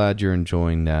 Really glad you're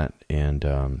enjoying that,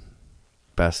 and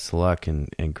best of luck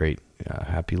and great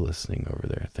happy listening over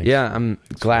there. Thanks. I'm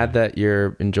glad that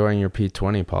you're enjoying your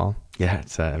P20, Paul. Yeah,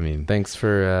 it's thanks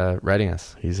for writing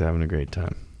us. He's having a great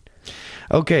time.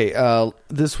 Okay,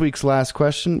 this week's last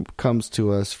question comes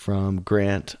to us from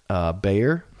Grant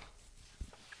Bayer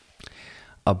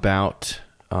about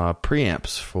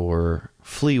preamps for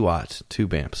FleeWatt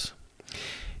tube amps.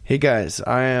 Hey guys,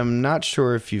 I am not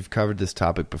sure if you've covered this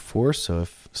topic before, so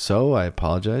if so, I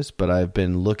apologize, but I've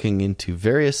been looking into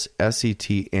various SET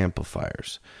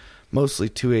amplifiers, mostly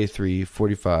 2A3,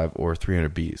 45, or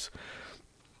 300Bs.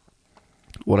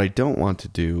 What I don't want to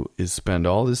do is spend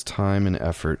all this time and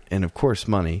effort, and of course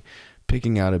money,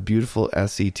 picking out a beautiful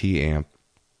SET amp,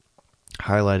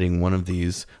 highlighting one of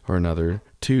these or another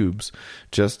tubes,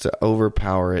 just to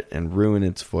overpower it and ruin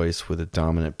its voice with a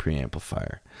dominant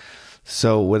preamplifier.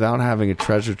 So without having a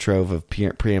treasure trove of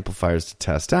preamplifiers to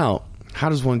test out, how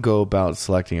does one go about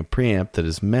selecting a preamp that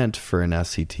is meant for an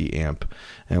SET amp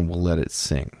and will let it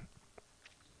sing?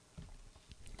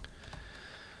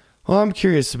 Well, I'm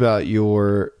curious about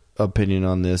your opinion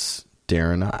on this,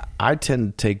 Darren. I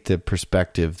tend to take the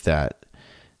perspective that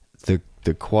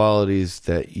the qualities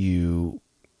that you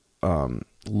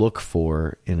look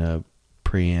for in a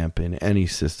preamp in any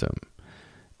system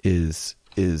is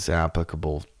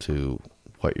applicable to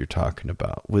what you're talking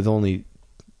about,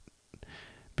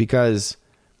 because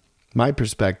my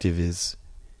perspective is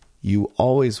you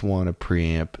always want a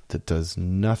preamp that does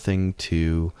nothing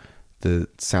to the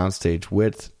soundstage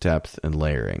width, depth, and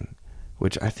layering,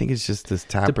 which I think is just this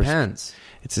Depends.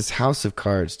 It's this house of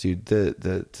cards, dude.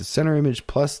 The center image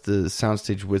plus the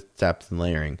soundstage width, depth, and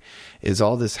layering is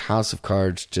all this house of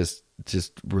cards, just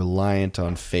reliant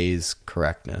on phase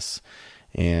correctness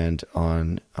and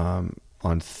on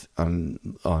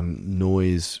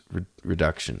noise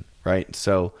reduction, right?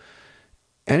 So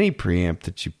any preamp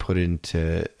that you put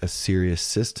into a serious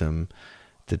system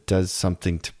that does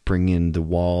something to bring in the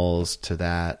walls to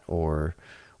that or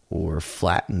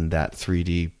flatten that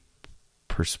 3D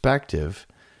perspective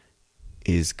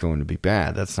is going to be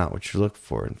bad. That's not what you're looking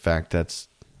for. In fact, that's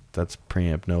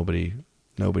preamp nobody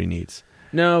needs.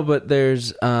 No, but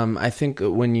there's I think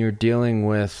when you're dealing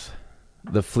with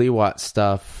the FleeWatt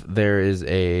stuff, there is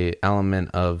a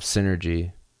element of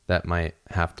synergy that might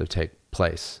have to take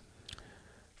place.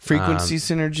 Frequency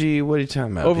synergy? What are you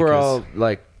talking about? Overall,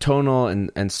 like tonal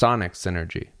and sonic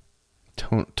synergy.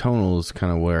 Tonal is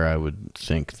kind of where I would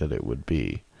think that it would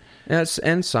be. Yes,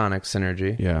 and sonic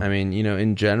synergy. Yeah. I mean,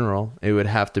 in general, it would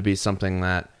have to be something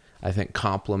that I think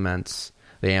complements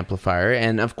the amplifier.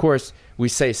 And of course, we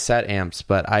say set amps,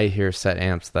 but I hear set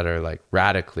amps that are like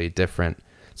radically different.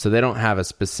 So they don't have a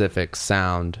specific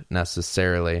sound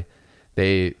necessarily.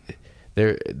 They're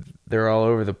all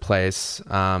over the place.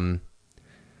 Don't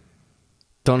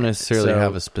necessarily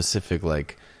have a specific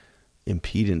like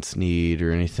impedance need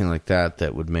or anything like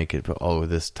that would make it, oh,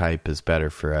 this type is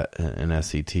better for an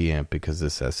SET amp because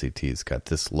this SET's got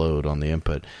this load on the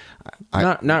input.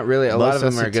 Not really. A lot of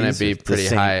them are going to be pretty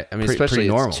high. I mean, especially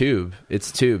normal.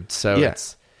 It's tubed, so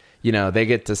it's, they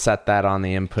get to set that on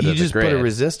the input of the grid. You just put a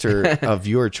resistor of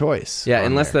your choice. Yeah,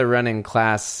 unless they're running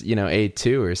class,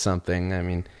 A2 or something. I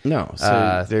mean, no.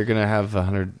 So they're going to have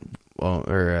 100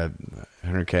 or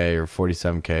 100K or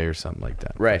 47K or something like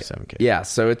that. Right. 47K. Yeah.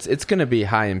 So it's going to be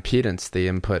high impedance, the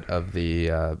input of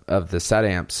the set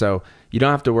amp. So you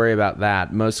don't have to worry about that.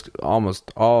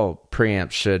 Almost all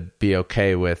preamps should be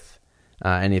okay with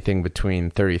anything between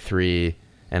 33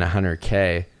 and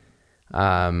 100K.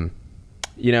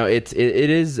 It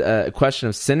is a question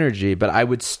of synergy, but I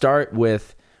would start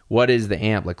with what is the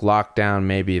amp, like lock down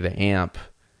maybe the amp.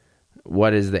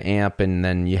 What is the amp? And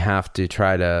then you have to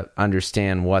try to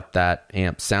understand what that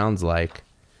amp sounds like.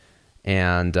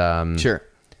 And sure,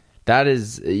 that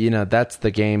is, that's the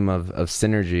game of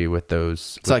synergy with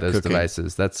those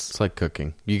devices. It's like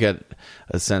cooking. You get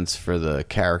a sense for the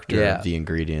character of the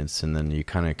ingredients, and then you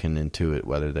kind of can intuit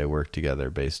whether they work together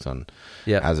based on,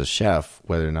 as a chef,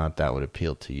 whether or not that would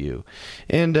appeal to you.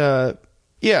 And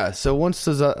so once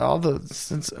all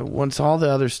the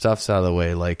other stuff's out of the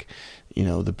way, like,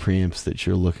 the preamps that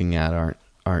you're looking at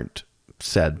aren't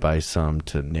said by some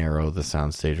to narrow the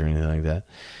soundstage or anything like that.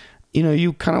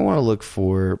 You kind of want to look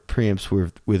for preamps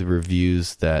with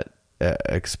reviews that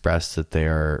express that they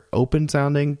are open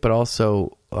sounding, but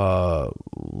also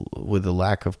with a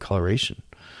lack of coloration.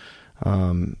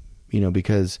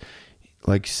 Because,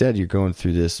 like you said, you're going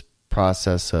through this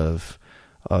process of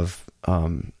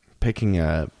picking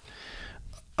an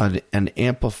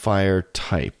amplifier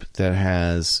type that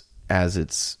has as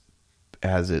its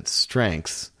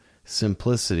strengths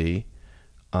simplicity,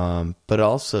 but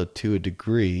also to a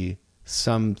degree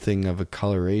something of a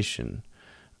coloration.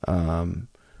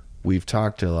 We've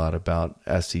talked a lot about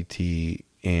SET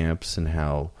amps and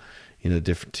how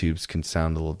different tubes can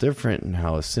sound a little different, and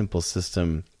how a simple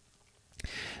system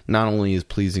not only is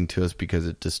pleasing to us because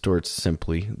it distorts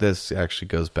simply. This actually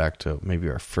goes back to maybe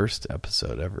our first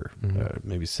episode ever,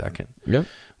 maybe second,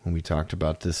 when we talked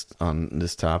about this on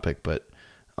this topic. But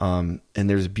and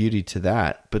there's beauty to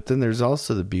that, but then there's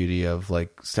also the beauty of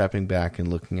like stepping back and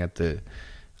looking at the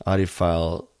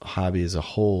audiophile hobby as a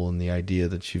whole, and the idea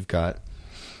that you've got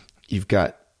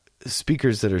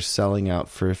speakers that are selling out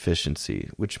for efficiency,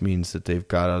 which means that they've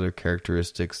got other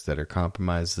characteristics that are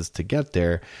compromises to get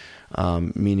there,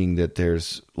 meaning that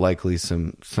there's likely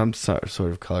some sort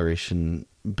of coloration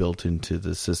built into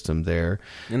the system there.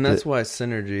 And that's why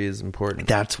synergy is important.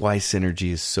 That's why synergy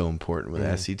is so important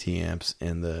with SET amps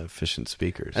and the efficient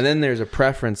speakers. And then there's a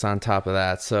preference on top of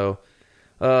that. So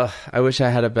I wish I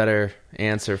had a better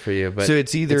answer for you, but so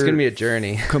it's going to be a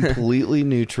journey. Completely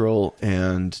neutral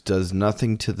and does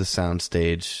nothing to the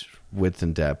soundstage width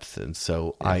and depth. And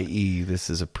so, i.e., this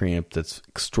is a preamp that's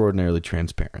extraordinarily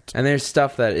transparent. And there's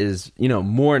stuff that is,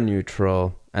 more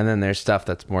neutral, and then there's stuff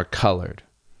that's more colored,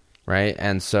 right?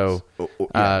 And so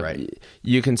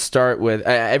you can start with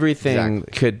everything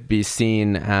could be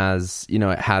seen as,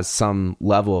 it has some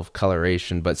level of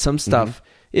coloration, but some stuff...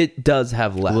 It does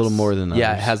have less. A little more than others.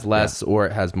 Yeah, it has less or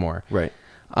it has more. Right.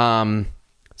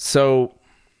 So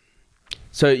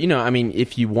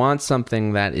if you want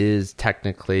something that is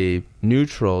technically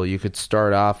neutral, you could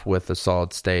start off with a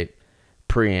solid state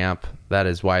preamp that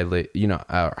is widely,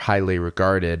 highly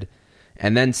regarded,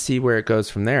 and then see where it goes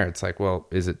from there. It's like, well,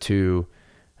 is it too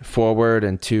forward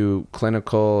and too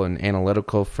clinical and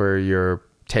analytical for your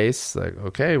tastes? Like,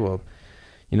 okay, well,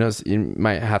 you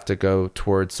might have to go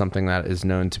towards something that is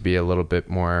known to be a little bit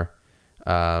more,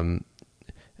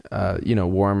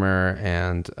 warmer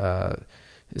and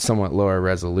somewhat lower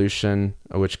resolution,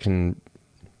 which can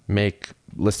make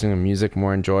listening to music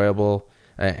more enjoyable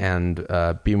and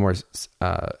be more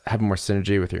have more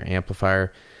synergy with your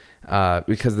amplifier.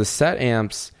 Because the set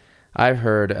amps, I've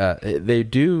heard, they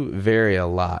do vary a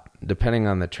lot depending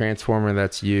on the transformer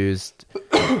that's used,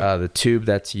 the tube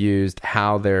that's used,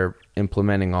 how they're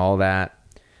implementing all that.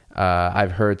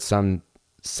 I've heard some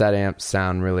set amps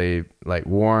sound really like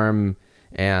warm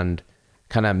and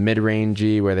kind of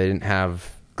mid-rangey, where they didn't have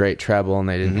great treble and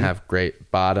they didn't have great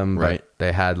bottom, but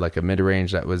they had like a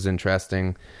mid-range that was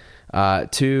interesting.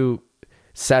 To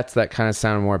sets that kind of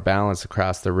sound more balanced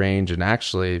across the range and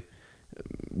actually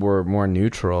were more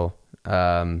neutral.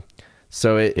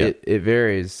 So it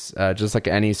varies, just like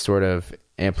any sort of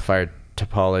amplifier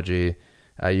topology.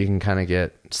 you can kind of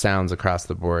get sounds across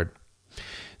the board.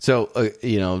 So,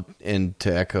 and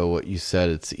to echo what you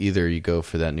said, it's either you go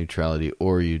for that neutrality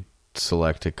or you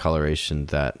select a coloration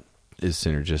that is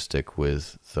synergistic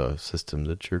with the system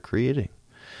that you're creating.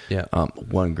 Yeah.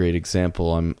 One great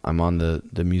example, I'm on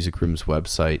the Music Room's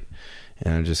website,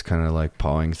 and I'm just kind of like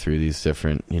pawing through these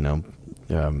different,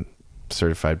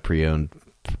 certified pre-owned,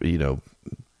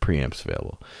 preamps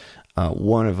available.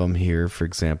 One of them here, for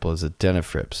example, is a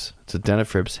Denafrips. It's a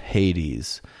Denafrips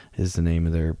Hades is the name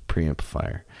of their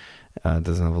preamplifier. It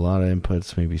doesn't have a lot of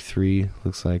inputs, maybe 3,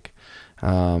 looks like.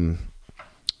 And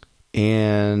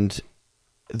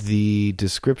the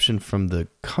description from the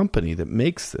company that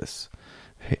makes this,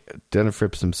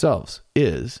 Denafrips themselves,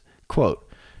 is, quote,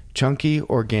 chunky,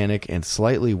 organic, and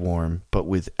slightly warm, but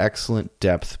with excellent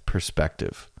depth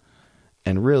perspective.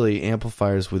 And really,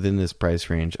 amplifiers within this price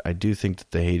range, I do think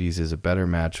that the Hades is a better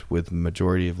match with the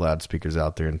majority of loudspeakers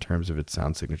out there in terms of its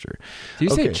sound signature. Do you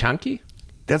say chunky?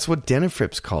 That's what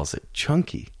Denafrips calls it.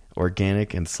 Chunky,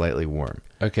 organic, and slightly warm.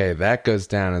 Okay, that goes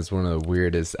down as one of the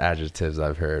weirdest adjectives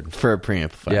I've heard. For a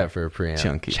preamplifier. Yeah, for a preamp.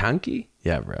 Chunky. Chunky?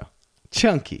 Yeah, bro.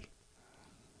 Chunky.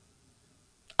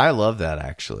 I love that,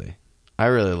 actually. I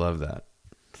really love that.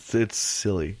 It's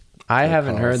silly. I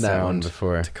haven't heard that one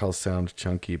before. To call sound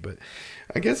chunky, but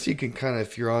I guess you can kind of,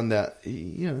 if you're on that,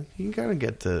 you can kind of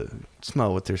get to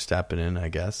smell what they're stepping in, I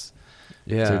guess.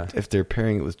 Yeah. If they're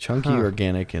pairing it with chunky,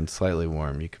 organic, and slightly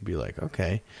warm, you could be like,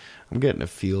 okay, I'm getting a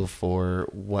feel for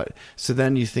what. So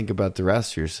then you think about the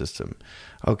rest of your system.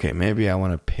 Okay, maybe I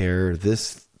want to pair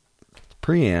this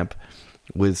preamp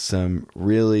with some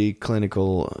really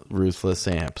clinical, ruthless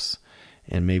amps.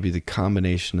 And maybe the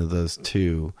combination of those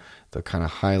two, they'll kind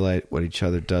of highlight what each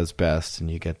other does best, and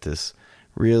you get this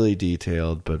really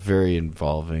detailed but very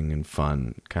involving and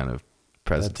fun kind of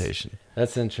presentation.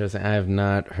 That's interesting. I have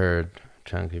not heard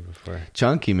chunky before.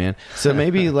 Chunky, man. So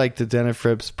maybe like the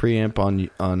Denafrips preamp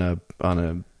on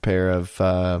a pair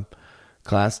of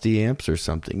Class D amps or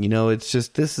something. It's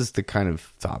just, this is the kind of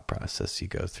thought process you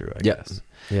go through, I guess.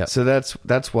 Yeah. So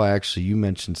that's why actually you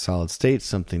mentioned solid state,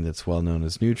 something that's well known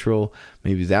as neutral.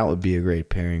 Maybe that would be a great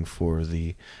pairing for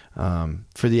the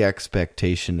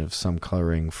expectation of some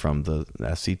coloring from the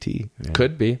SCT.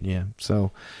 Could be. Yeah.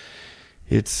 So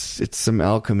it's some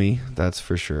alchemy, that's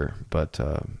for sure. But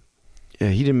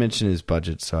he didn't mention his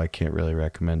budget, so I can't really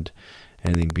recommend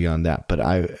anything beyond that. But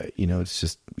it's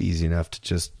just easy enough to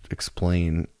just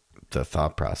explain the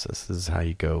thought process. This is how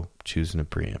you go choosing a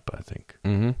preamp, I think.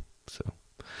 Mm-hmm. So,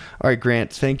 all right,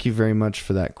 Grant, thank you very much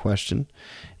for that question,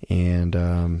 and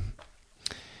I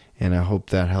hope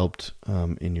that helped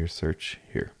in your search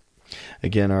here.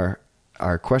 Again, our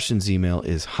questions email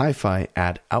is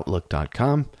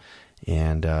hi-fi@outlook.com,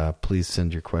 and please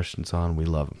send your questions on. We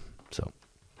love them. So,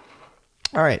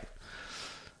 all right,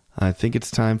 I think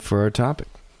it's time for our topic.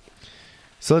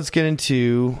 So let's get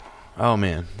into, oh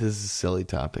man, this is a silly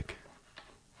topic.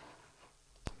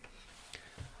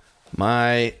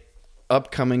 My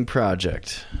upcoming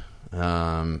project,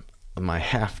 my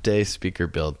half-day speaker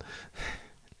build.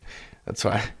 That's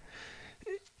why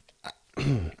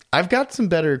I've got some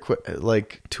better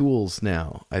tools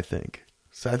now, I think.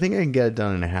 So I think I can get it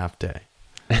done in a half day.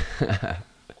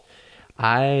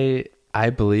 I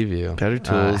believe you. Better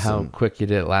tools. How quick you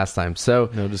did it last time. So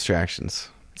no distractions.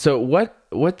 So what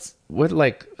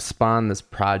like spawned this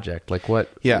project? Like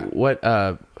what? Yeah. What?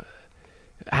 How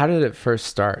did it first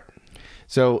start?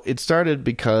 So it started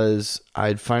because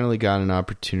I'd finally got an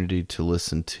opportunity to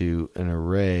listen to an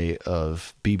array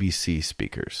of BBC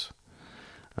speakers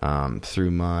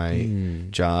through my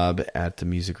job at the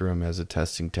Music Room as a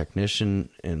testing technician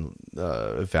and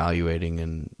evaluating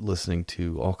and listening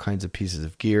to all kinds of pieces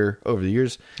of gear over the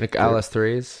years. Like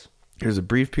LS3s? There's a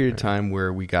brief period of time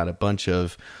where we got a bunch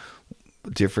of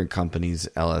different companies'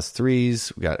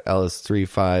 LS3s. We got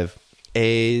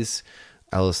LS35As,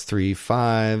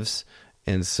 LS35s.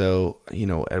 And so,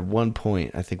 at one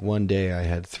point, I think one day I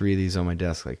had 3 of these on my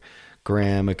desk, like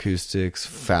Graham Acoustics,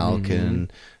 Falcon.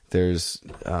 Mm-hmm. There's,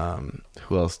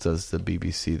 who else does the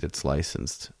BBC that's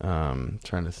licensed? Trying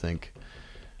to think.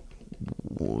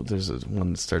 There's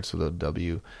one that starts with a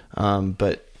W.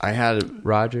 But I had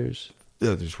Rogers.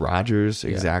 There's Rogers,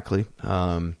 exactly.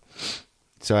 Yeah.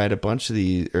 So I had a bunch of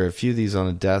these, or a few of these on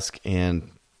a desk,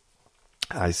 and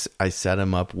I set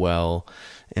them up well,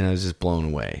 and I was just blown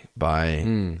away by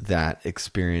that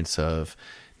experience of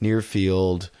near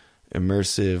field,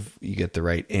 immersive. You get the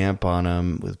right amp on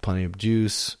them with plenty of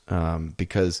juice,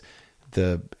 because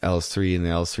the LS3 and the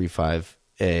LS35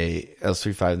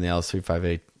 and the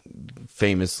LS35A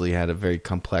famously had a very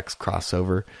complex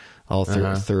crossover, all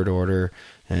through third order,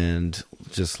 and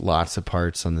just lots of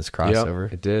parts on this crossover.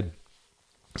 Yep, it did.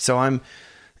 So I'm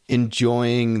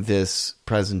enjoying this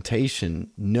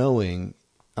presentation, knowing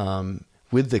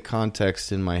with the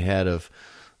context in my head of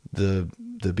the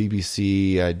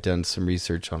BBC. I'd done some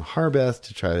research on Harbeth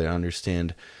to try to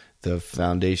understand the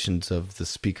foundations of the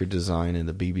speaker design in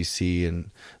the BBC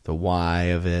and the why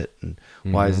of it, and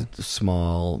why is it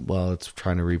small? Well, it's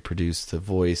trying to reproduce the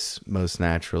voice most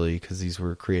naturally, because these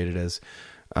were created as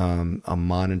a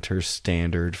monitor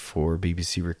standard for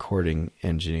BBC recording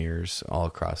engineers all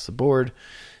across the board,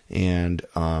 and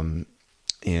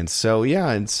so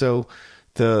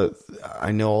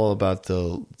I know all about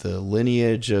the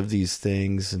lineage of these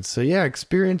things, and so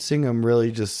experiencing them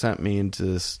really just sent me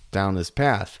into down this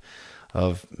path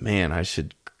of, man, I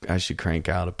should crank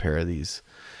out a pair of these.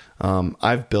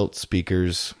 I've built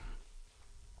speakers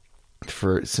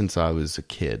since I was a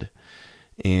kid,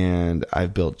 and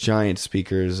I've built giant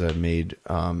speakers. I've made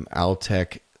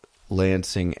Altec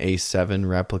Lansing A7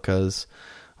 replicas,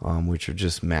 which are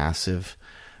just massive.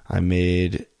 I've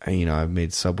made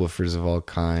subwoofers of all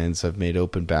kinds. I've made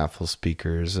open baffle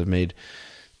speakers. I've made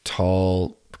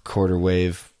tall quarter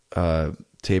wave,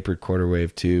 tapered quarter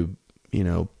wave tube,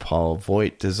 Paul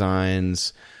Voigt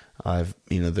designs. That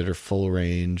are full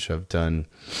range. I've done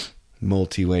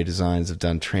multi-way designs. I've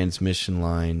done transmission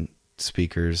line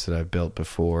speakers that I've built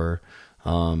before.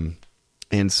 And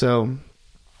so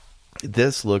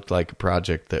this looked like a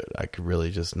project that I could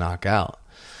really just knock out.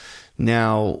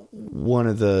 Now, one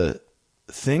of the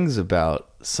things about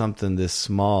something this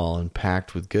small and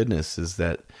packed with goodness is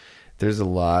that there's a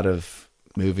lot of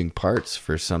moving parts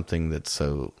for something that's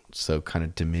so kind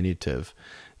of diminutive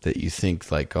that you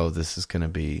think like, oh, this is going to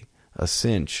be a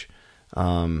cinch.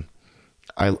 I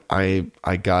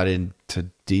got into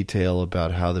detail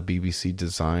about how the BBC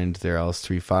designed their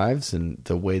LS35s, and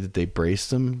the way that they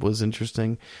braced them was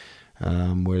interesting.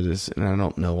 And I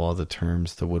don't know all the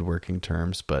terms, the woodworking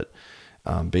terms, but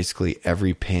basically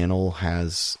every panel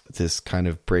has this kind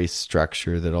of brace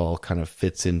structure that all kind of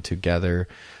fits in together,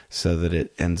 so that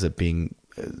it ends up being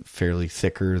fairly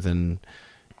thicker than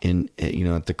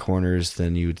at the corners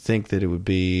than you would think that it would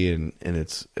be, and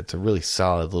it's a really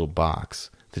solid little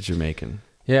box that you're making.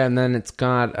 Yeah, and then it's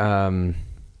got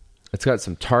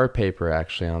some tar paper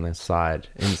actually on this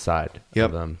inside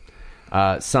of them.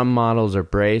 Some models are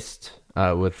braced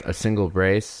with a single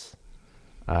brace,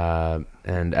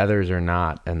 and others are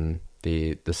not. And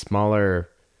the smaller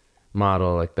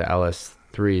model, like the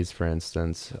LS3s, for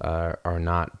instance, are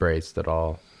not braced at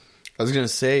all. I was going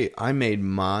to say, I made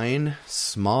mine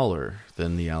smaller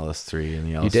than the LS3 and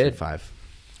the LS5. You did?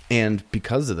 And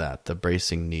because of that, the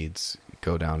bracing needs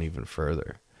go down even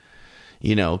further.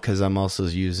 Because I'm also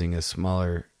using a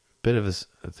smaller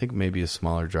maybe a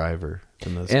smaller driver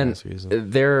than those guys are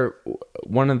using.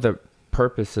 One of the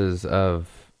purposes of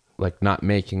like not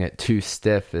making it too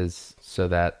stiff is so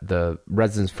that the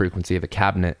resonance frequency of the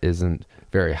cabinet isn't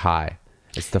very high.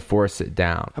 It's to force it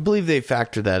down. I believe they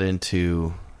factor that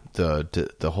into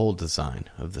the whole design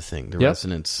of the thing, the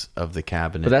resonance of the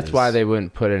cabinet. But that's why they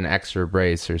wouldn't put an extra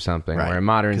brace or something, right, where a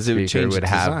modern speaker would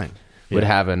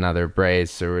have another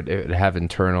brace, or it would have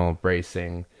internal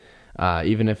bracing,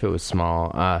 even if it was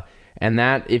small. And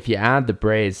that, if you add the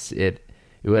brace, it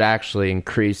would actually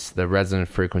increase the resonant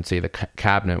frequency of the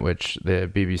cabinet, which the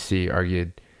BBC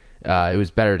argued it was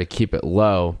better to keep it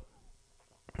low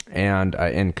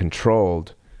and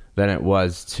controlled than it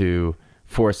was to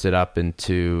force it up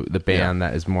into the band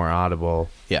that is more audible.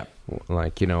 Yeah.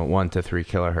 Like, 1 to 3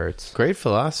 kilohertz. Great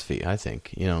philosophy, I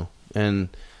think, and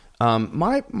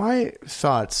my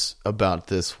thoughts about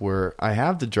this were, I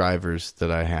have the drivers that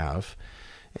I have,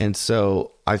 and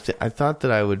so I thought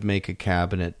that I would make a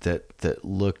cabinet that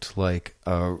looked like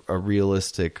a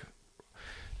realistic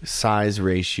size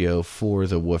ratio for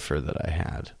the woofer that I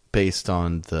had, based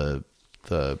on the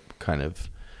kind of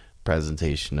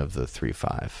presentation of the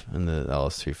 3.5 and the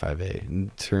LS35A,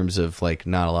 in terms of like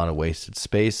not a lot of wasted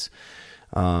space,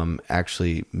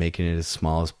 actually making it as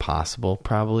small as possible,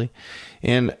 probably.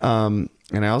 And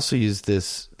I also use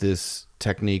this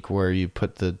technique where you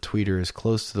put the tweeter as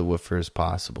close to the woofer as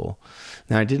possible.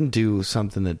 Now, I didn't do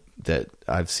something that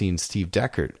I've seen Steve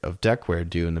Deckert of Deckware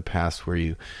do in the past, where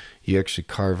you actually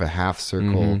carve a half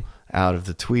circle out of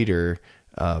the tweeter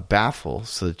baffle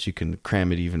so that you can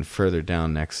cram it even further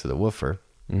down next to the woofer.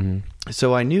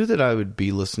 So I knew that I would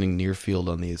be listening near field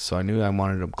on these, so I knew I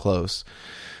wanted them close.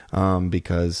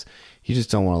 because you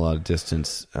just don't want a lot of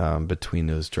distance between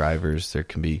those drivers. There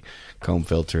can be comb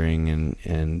filtering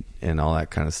and all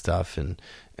that kind of stuff. And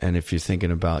if you're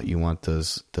thinking about, you want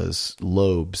those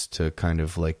lobes to kind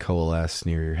of like coalesce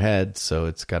near your head, so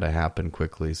it's got to happen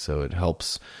quickly. So it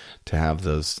helps to have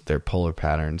their polar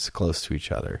patterns close to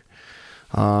each other.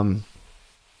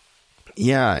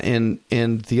 Yeah,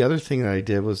 and the other thing that I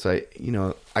did was I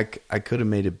could have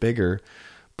made it bigger,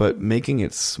 but making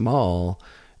it small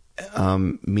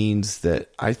means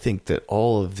that I think that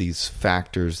all of these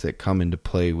factors that come into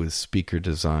play with speaker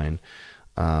design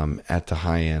at the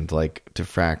high end, like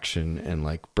diffraction and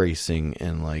like bracing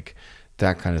and like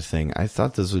that kind of thing, I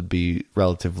thought those would be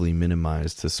relatively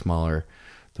minimized the smaller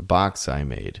the box I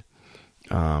made.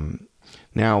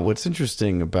 Now, what's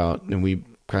interesting about, and we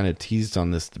kind of teased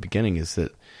on this at the beginning, is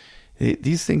that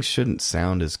these things shouldn't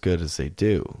sound as good as they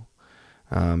do,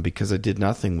 because I did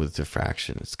nothing with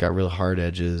diffraction. It's got real hard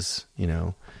edges,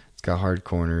 it's got hard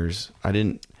corners. I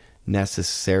didn't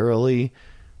necessarily,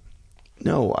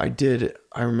 no, I did.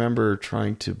 I remember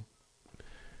trying to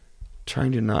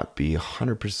not be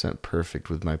 100% perfect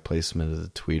with my placement of the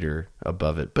tweeter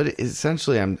above it, but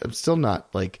essentially I'm still not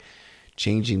like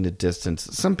changing the distance.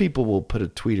 Some people will put a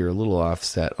tweeter a little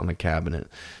offset on a cabinet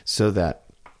so that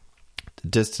the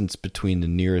distance between the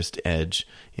nearest edge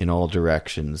in all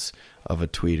directions of a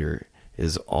tweeter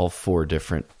is all 4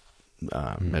 different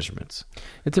measurements.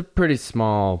 It's a pretty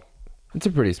small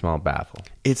baffle.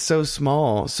 It's so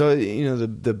small. So,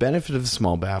 the benefit of a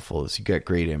small baffle is you get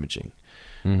great imaging.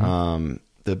 Mm-hmm.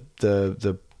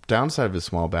 The downside of a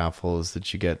small baffle is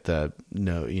that you get the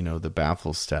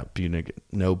baffle step. You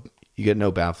get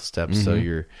no baffle steps, mm-hmm. So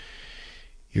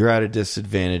you're at a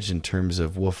disadvantage in terms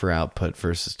of woofer output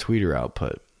versus tweeter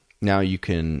output. Now you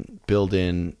can build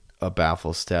in a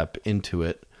baffle step into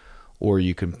it, or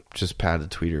you can just pad the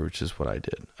tweeter, which is what I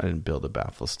did. I didn't build a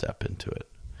baffle step into it.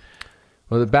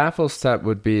 Well, the baffle step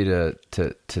would be to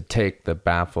take the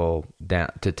baffle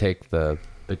down, to take the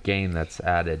gain that's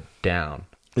added down.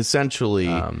 Essentially,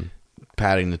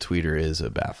 padding the tweeter is a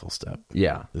baffle step.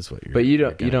 Yeah, is what you're. But you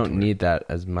don't need that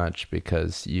as much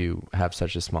because you have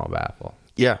such a small baffle.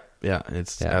 Yeah,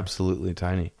 it's absolutely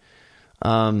tiny.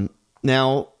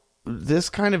 Now, this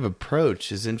kind of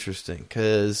approach is interesting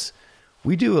because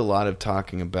we do a lot of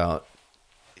talking about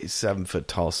 7-foot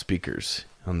tall speakers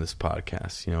on this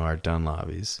podcast, our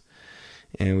Dunlavies.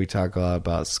 And we talk a lot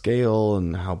about scale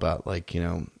and how about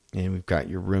and we've got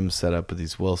your room set up with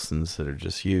these Wilsons that are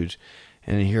just huge.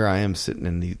 And here I am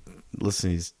sitting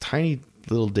listening to these tiny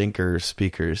little dinker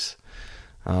speakers.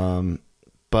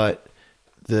 But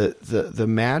the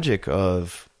magic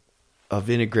of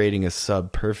integrating a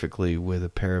sub perfectly with a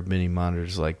pair of mini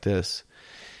monitors like this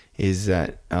is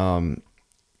that it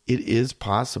is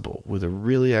possible with a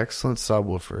really excellent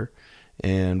subwoofer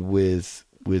and with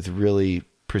really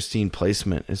pristine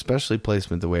placement, especially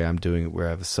placement the way I'm doing it, where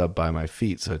I have a sub by my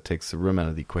feet, so it takes the room out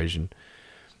of the equation.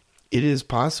 It is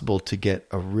possible to get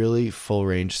a really full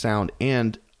range sound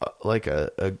and like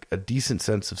a decent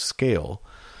sense of scale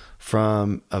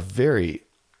from a very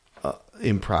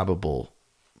improbable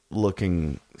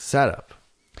looking setup.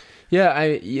 Yeah,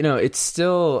 it's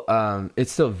still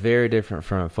very different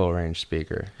from a full range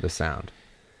speaker, the sound.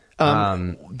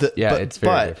 It's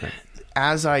very different.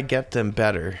 As I get them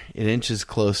better, it inches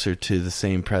closer to the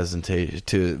same presentation,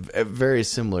 to a very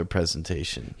similar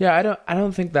presentation. Yeah, I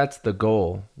don't think that's the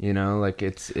goal.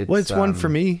 It's one for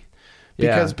me.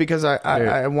 Because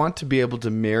I want to be able to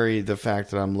marry the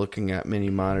fact that I'm looking at mini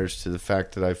monitors to the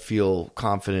fact that I feel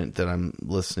confident that I'm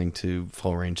listening to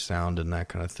full range sound and that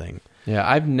kind of thing. Yeah,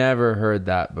 I've never heard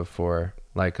that before,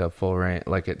 like a full range,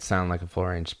 like it sound like a full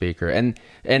range speaker. And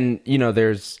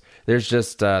there's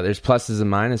just there's pluses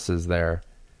and minuses there.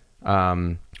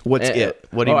 What's it?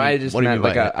 What do you mean?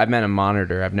 I meant a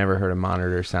monitor. I've never heard a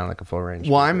monitor sound like a full range.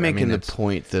 Well, I'm making the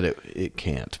point that it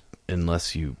can't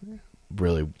unless you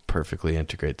really perfectly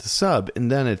integrate the sub,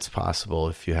 and then it's possible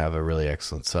if you have a really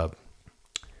excellent sub.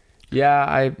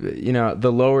 Yeah,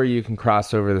 the lower you can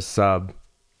cross over the sub,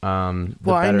 the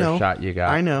better shot you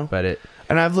got. I know,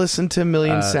 and I've listened to a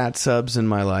million sat subs in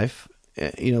my life,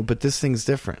 but this thing's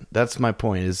different. That's my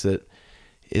point. Is that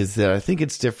I think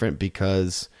it's different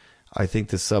because I think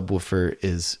the subwoofer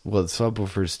is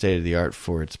state of the art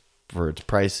for its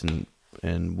price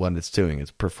and what it's doing.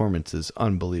 Its performance is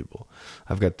unbelievable.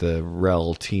 I've got the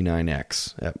Rel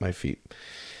T9X at my feet.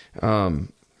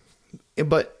 But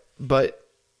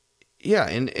yeah,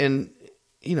 and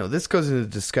this goes into the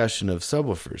discussion of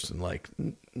subwoofers and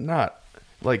not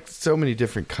so many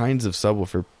different kinds of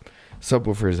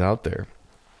subwoofers out there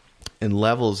and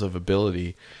levels of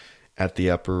ability at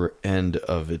the upper end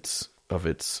of its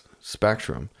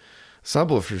spectrum.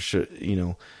 Subwoofer should,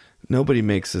 nobody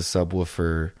makes a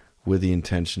subwoofer with the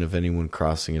intention of anyone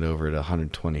crossing it over at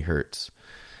 120 hertz.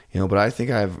 But I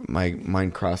think I have mine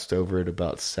crossed over at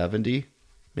about 70,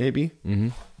 maybe,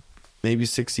 maybe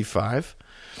 65.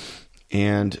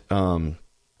 And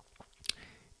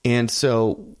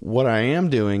so what I am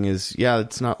doing is,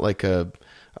 it's not like a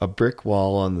brick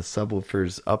wall on the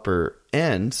subwoofer's upper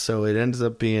end. So it ends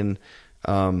up being,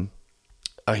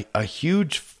 a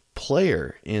huge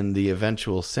player in the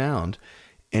eventual sound,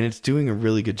 and it's doing a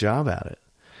really good job at it.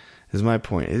 Is my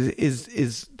point.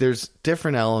 Is there's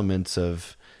different elements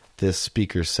of this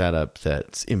speaker setup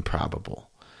that's improbable.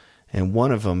 And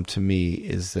one of them to me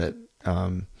is that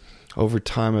over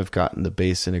time I've gotten the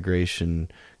bass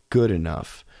integration good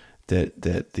enough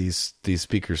that these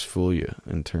speakers fool you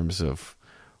in terms of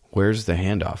where's the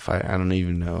handoff. I don't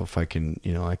even know if I can,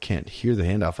 I can't hear the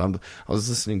handoff. I was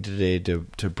listening today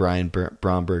to Brian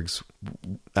Bromberg's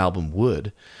album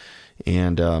Wood,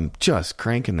 and just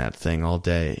cranking that thing all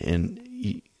day, and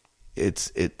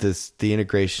the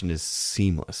integration is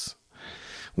seamless,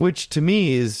 which to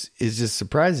me is just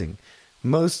surprising.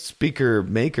 Most speaker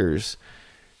makers,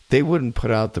 they wouldn't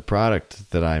put out the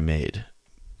product that I made.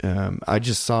 I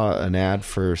just saw an ad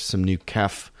for some new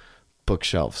Kef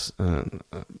bookshelves,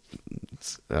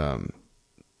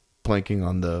 blanking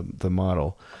on the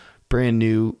model, brand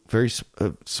new, very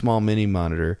small mini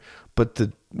monitor, but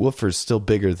the woofer is still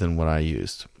bigger than what I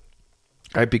used,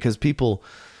 right? Because people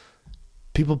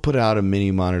put out a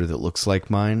mini monitor that looks like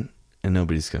mine, and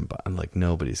nobody's gonna buy. I'm like,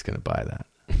 nobody's gonna buy that,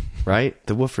 right?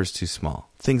 The woofer's too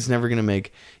small. Thing's never gonna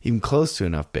make even close to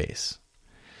enough bass,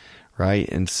 right?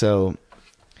 And so,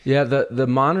 yeah, the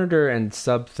monitor and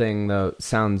sub thing though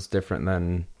sounds different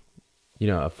than,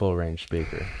 a full range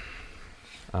speaker.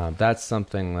 That's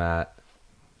something that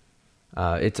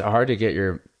it's hard to get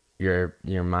your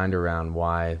mind around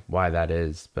why that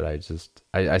is, but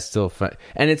I still find,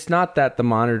 and it's not that the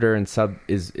monitor and sub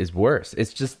is worse.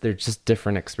 It's just they're just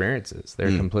different experiences.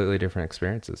 They're completely different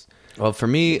experiences. Well, for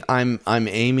me, I'm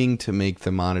aiming to make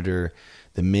the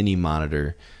mini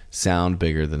monitor sound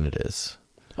bigger than it is.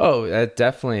 Oh, it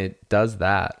definitely does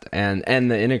that,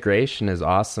 and the integration is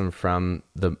awesome from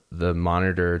the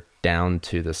monitor down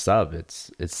to the sub.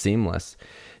 It's seamless.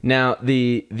 Now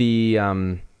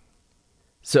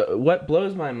so what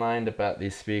blows my mind about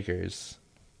these speakers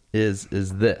is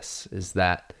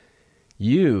that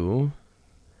you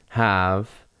have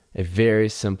a very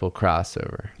simple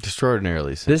crossover.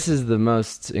 Extraordinarily simple. This is the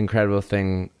most incredible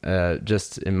thing,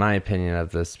 just in my opinion,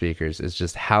 of the speakers, is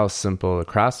just how simple the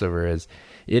crossover is.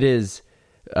 It is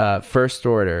first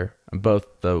order,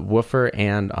 both the woofer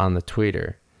and on the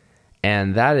tweeter.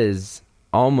 And that is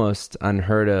almost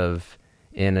unheard of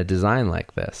in a design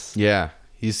like this. Yeah.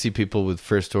 You see people with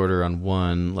first order on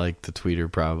one, like the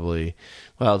tweeter probably.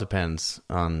 Well, it depends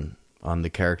on the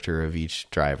character of each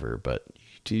driver, but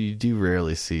you do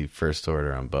rarely see first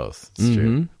order on both. It's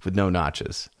true. With no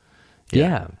notches.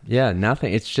 Yeah,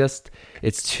 nothing. It's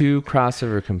two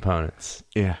crossover components.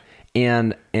 Yeah.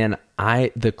 And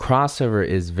the crossover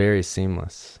is very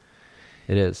seamless.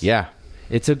 It is. Yeah.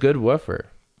 It's a good woofer.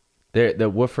 The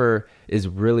woofer is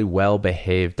really well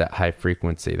behaved at high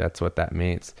frequency. That's what that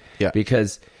means. Yeah.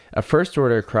 Because a first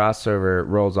order crossover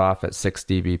rolls off at 6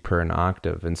 dB per an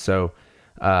octave. And so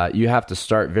you have to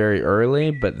start very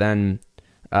early, but then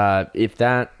if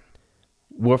that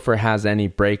woofer has any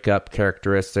breakup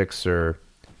characteristics or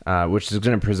which is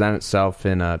going to present itself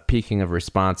in a peaking of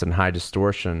response and high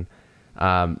distortion,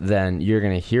 then you're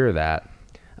going to hear that.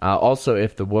 Also,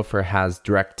 if the woofer has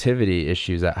directivity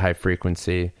issues at high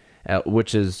frequency,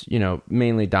 which is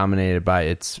mainly dominated by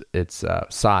its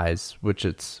size, which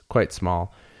it's quite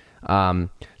small,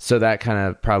 so that kind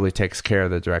of probably takes care of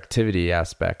the directivity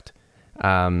aspect.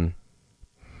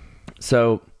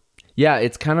 So yeah,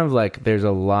 it's kind of like there's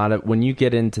a lot of, when you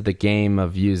get into the game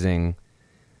of using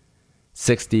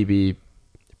 6 dB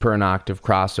per an octave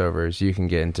crossovers, you can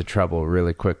get into trouble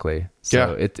really quickly.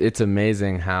 So yeah. It's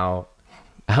amazing how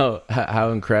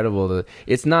incredible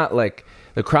it's not like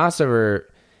the crossover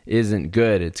isn't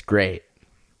good, it's great.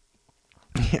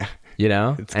 Yeah.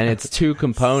 It's two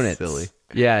components. Silly.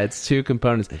 Yeah, it's two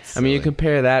components. I mean, you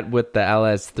compare that with the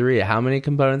LS3. How many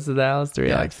components did the LS3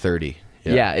 have? Like 30.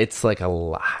 Yeah, it's like a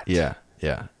lot. Yeah.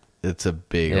 It's a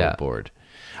big old board.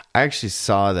 I actually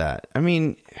saw that. I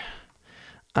mean,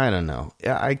 I don't know.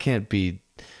 I can't be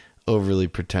overly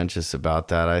pretentious about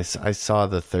that. I saw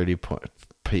the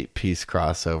 30-piece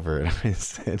crossover, and I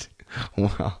said,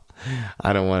 well,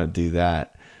 I don't want to do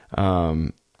that.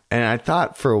 And I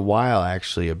thought for a while,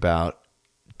 actually, about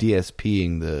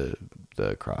DSPing the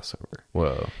crossover.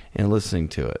 Whoa. And listening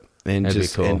to it. And That'd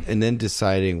just be cool. and then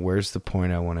deciding where's the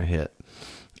point I want to hit.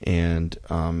 And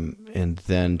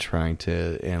then trying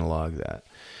to analog that.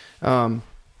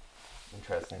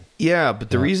 Interesting. Yeah,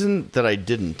 but the reason that I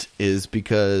didn't is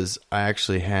because I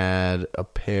actually had a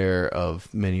pair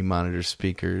of mini monitor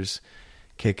speakers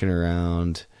kicking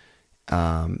around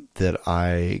that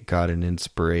I got an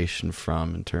inspiration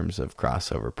from in terms of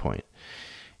crossover point.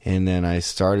 And then I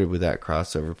started with that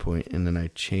crossover point, and then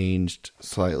I changed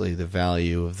slightly the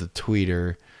value of the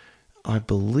tweeter, I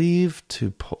believe,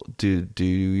 to do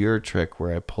your trick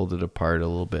where I pulled it apart a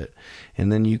little bit.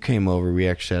 And then you came over. We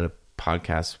actually had a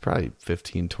podcast probably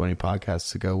 15, 20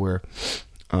 podcasts ago where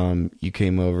you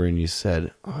came over and you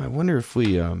said, I wonder if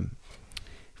we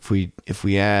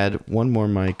add one more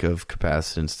mic of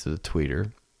capacitance to the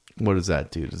tweeter, what does that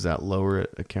do? Does that lower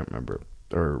it? I can't remember.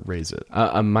 Or raise it.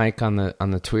 A mic on the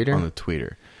tweeter? On the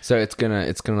tweeter. So it's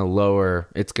gonna lower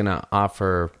that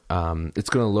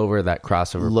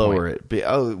crossover Lower point.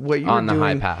 it. What you on were the doing,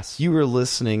 high pass. You were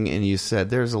listening and you said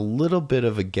there's a little bit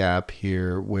of a gap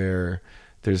here where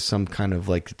there's some kind of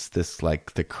like, it's this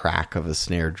like the crack of a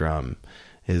snare drum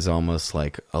is almost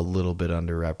like a little bit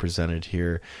underrepresented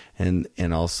here, and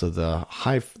also the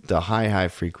high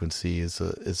frequency is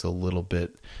a little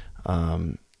bit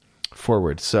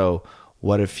forward. So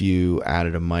what if you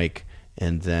added a mic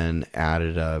and then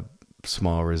added a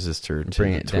small resistor to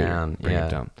bring the it tweeter? down? Bring it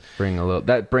down.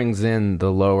 That brings in the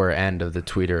lower end of the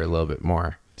tweeter a little bit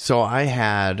more. So I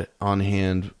had on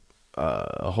hand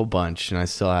a whole bunch, and I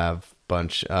still have a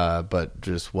bunch, but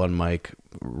just one mic,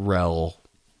 Rel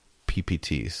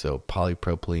PPT, so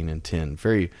polypropylene and tin,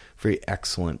 very, very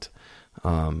excellent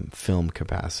film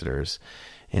capacitors.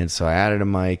 And so I added a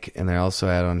mic, and I also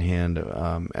had on hand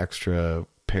extra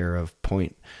pair of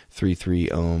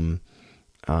 0.33 ohm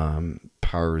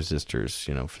power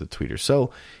resistors, for the tweeter.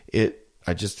 So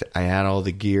I had all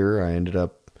the gear. I ended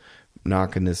up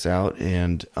knocking this out,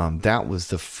 and that was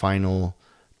the final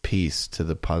piece to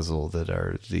the puzzle that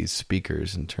are these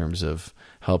speakers in terms of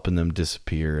helping them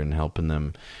disappear and helping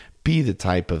them be the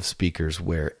type of speakers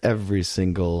where every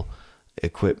single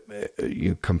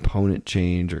component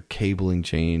change or cabling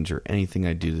change or anything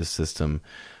I do to the system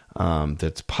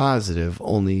that's positive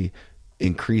only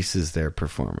increases their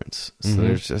performance. So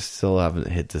there's just still haven't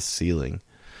hit the ceiling.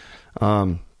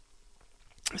 So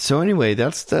anyway,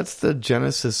 that's the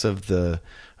genesis of the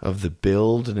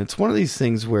build, and it's one of these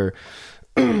things where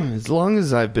as long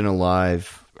as I've been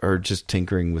alive or just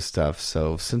tinkering with stuff,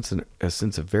 so since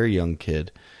a very young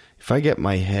kid, if I get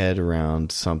my head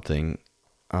around something,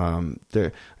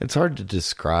 it's hard to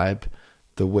describe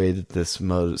the way that this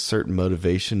certain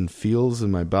motivation feels in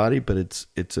my body, but it's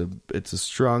a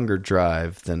stronger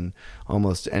drive than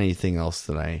almost anything else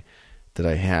that I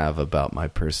have about my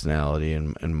personality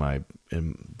and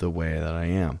the way that I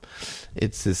am.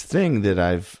 It's this thing that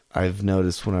I've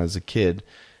noticed when I was a kid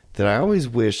that I always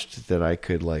wished that I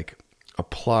could like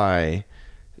apply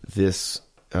this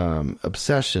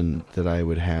obsession that I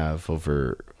would have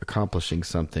over accomplishing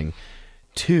something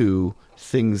to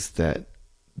things that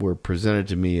were presented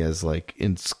to me as like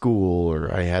in school, or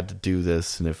I had to do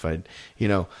this, and if I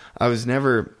was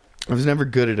never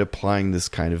good at applying this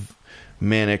kind of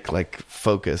manic like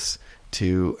focus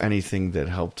to anything that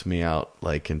helped me out,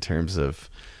 like in terms of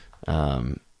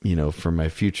for my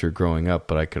future growing up.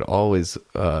 But I could always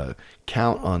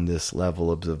count on this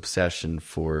level of obsession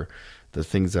for the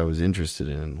things I was interested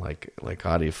in, like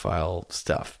audiophile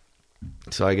stuff.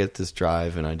 So I get this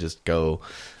drive and I just go,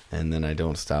 and then I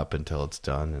don't stop until it's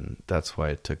done. And that's why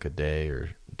it took a day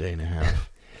or day and a half.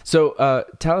 So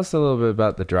tell us a little bit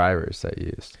about the drivers that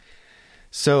you used.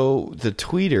 So the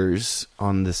tweeters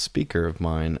on this speaker of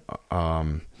mine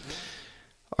are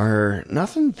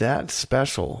nothing that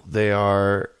special. They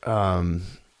are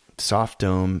soft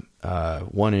dome,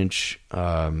 1-inch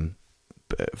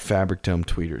fabric dome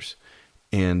tweeters.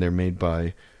 And they're made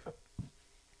by,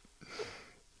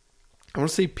 I want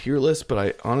to say Peerless, but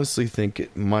I honestly think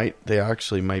they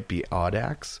actually might be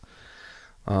Audax.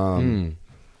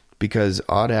 Because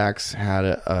Audax had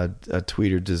a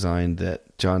tweeter design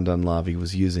that John Dunlavey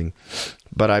was using.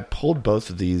 But I pulled both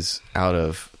of these out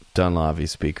of Dunlavey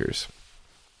speakers.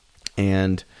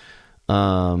 And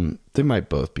they might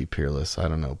both be Peerless, I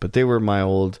don't know. But they were my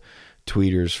old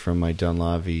tweeters from my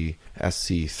Dunlavey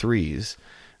SC3s.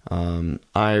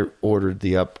 I ordered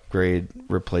the upgrade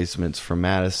replacements from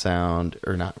Matasound,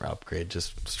 or not upgrade,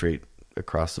 just straight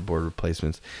across the board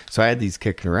replacements. So I had these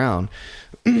kicking around.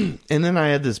 And then I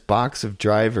had this box of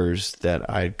drivers that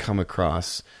I'd come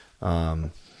across,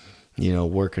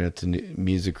 working at the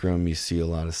music room, you see a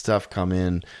lot of stuff come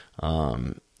in,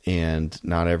 and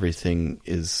not everything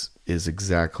is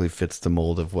exactly fits the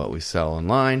mold of what we sell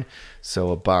online.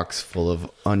 So a box full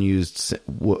of unused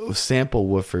sample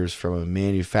woofers from a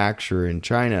manufacturer in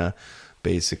China,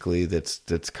 basically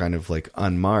that's kind of like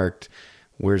unmarked.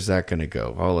 Where's that going to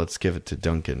go? Oh, let's give it to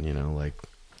Duncan. Like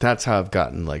that's how I've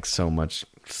gotten like so much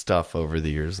stuff over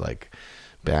the years, like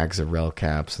bags of rel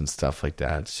caps and stuff like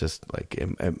that. It's just like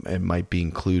it might be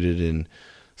included in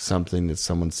something that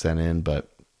someone sent in, but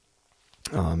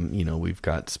we've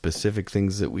got specific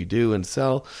things that we do and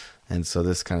sell, and so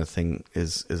this kind of thing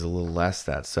is a little less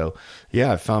that. So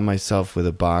yeah, I found myself with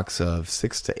a box of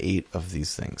 6 to 8 of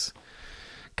these things.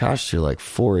 Gosh, they're like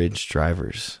 4-inch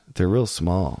drivers. They're real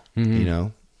small,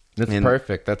 That's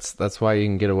perfect. That's why you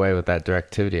can get away with that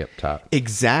directivity up top.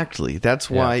 Exactly. That's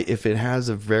why if it has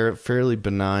a fairly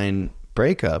benign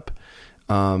breakup,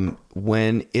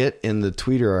 when it and the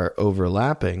tweeter are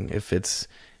overlapping, if it's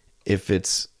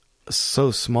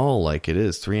so small like it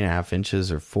is, 3.5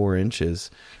 inches or 4 inches,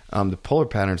 the polar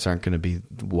patterns aren't going to be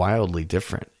wildly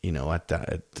different,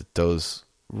 at those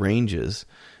ranges.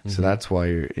 So that's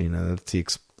why that's the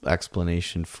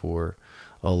explanation for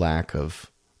a lack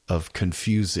of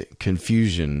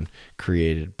confusion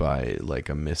created by like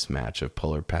a mismatch of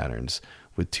polar patterns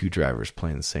with 2 drivers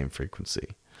playing the same frequency.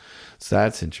 So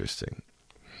that's interesting.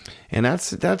 And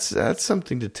that's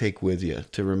something to take with you,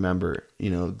 to remember,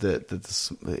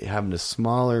 that having a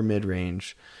smaller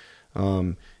mid-range,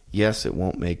 yes, it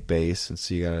won't make bass, and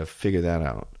so you got to figure that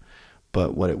out.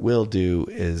 But what it will do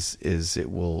is it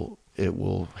will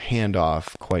hand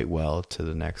off quite well to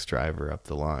the next driver up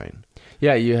the line.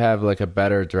 Yeah, you have like a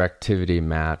better directivity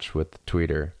match with the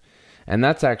tweeter, and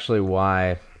that's actually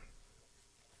why,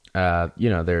 there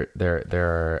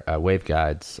are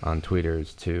waveguides on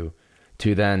tweeters to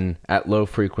then at low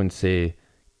frequency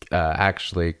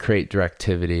actually create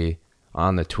directivity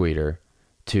on the tweeter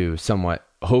to somewhat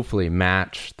hopefully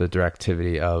match the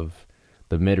directivity of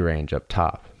the mid-range up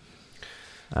top.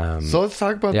 So let's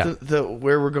talk about the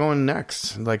where we're going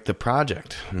next, like the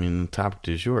project. I mean, the topic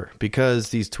du jour, because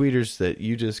these tweeters that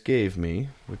you just gave me,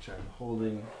 which I'm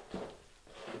holding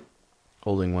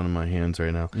one in my hands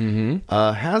right now,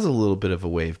 has a little bit of a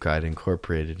waveguide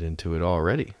incorporated into it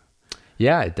already.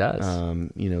 Yeah, it does.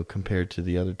 Compared to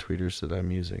the other tweeters that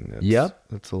I'm using.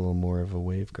 That's a little more of a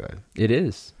waveguide. It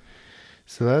is.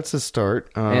 So that's a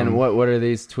start. And what are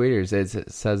these tweeters?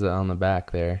 It says it on the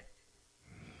back there.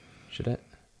 Should it?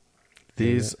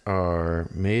 These are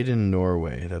made in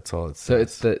Norway. That's all it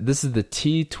says. So this is the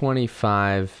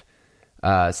T25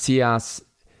 Cios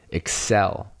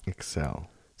Excel.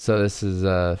 So this is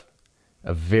a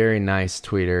very nice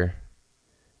tweeter.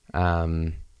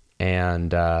 And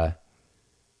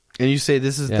you say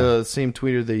this is the same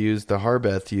tweeter they use, the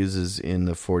Harbeth uses in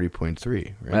the 40.3,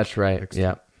 right? That's right.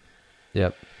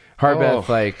 Yep. Harbeth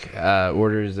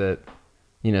orders it,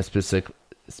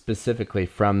 specifically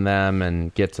from them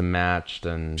and gets them matched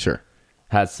and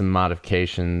has some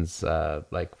modifications,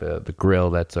 like the grill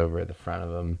that's over at the front of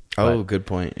them. Good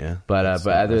point. Yeah. But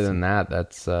other than that,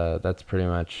 that's pretty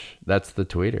much that's the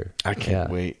tweeter. I can't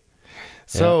wait.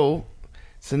 So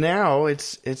now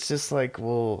it's just like,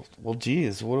 well,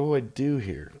 geez, what do I do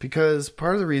here? Because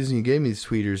part of the reason you gave me these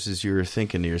tweeters is you were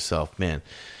thinking to yourself, man,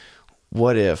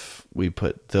 what if we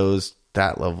put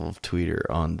that level of tweeter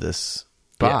on this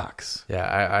box? Yeah,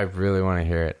 I really want to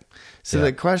hear it. So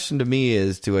the question to me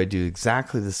is, do I do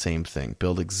exactly the same thing,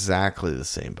 build exactly the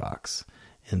same box,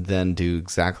 and then do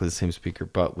exactly the same speaker,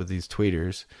 but with these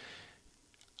tweeters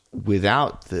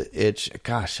without the itch?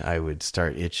 Gosh, I would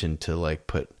start itching to like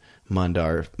put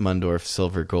Mundorf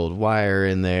silver gold wire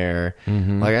in there,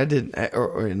 like I did,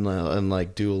 or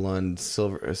like dual lund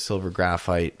silver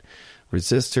graphite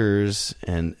resistors,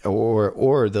 and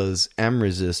or those M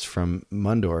resist from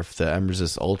Mundorf, the M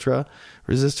resist ultra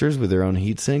resistors with their own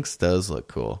heat sinks. Those look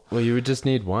cool. Well, you would just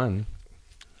need one.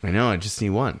 I know, I just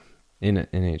need one in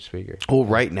each speaker. Well,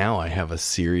 right now I have a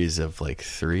series of like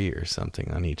 3 or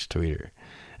something on each tweeter.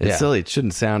 It's silly. It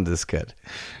shouldn't sound this good.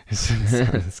 It shouldn't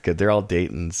sound this good. They're all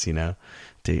Dayton's,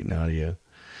 Dayton Audio.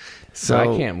 So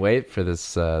I can't wait for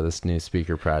this new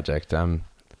speaker project. I'm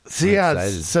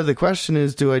excited. So the question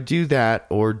is, do I do that,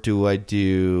 or do I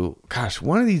do? Gosh,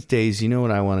 one of these days, what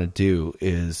I want to do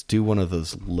is do one of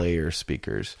those layer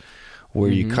speakers where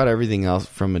you cut everything else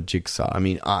from a jigsaw. I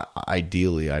mean,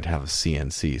 ideally, I'd have a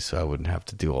CNC, so I wouldn't have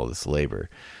to do all this labor.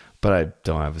 But I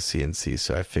don't have a CNC,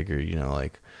 so I figure,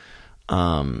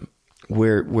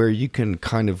 where you can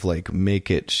kind of like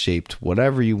make it shaped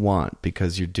whatever you want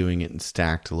because you're doing it in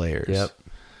stacked layers.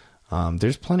 Yep.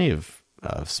 There's plenty of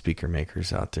speaker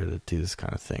makers out there that do this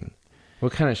kind of thing.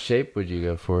 What kind of shape would you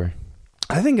go for?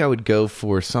 I think I would go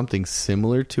for something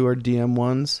similar to our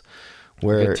DM1s,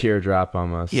 where like a teardrop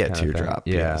almost. Yeah, teardrop.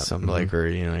 Yeah, something like, or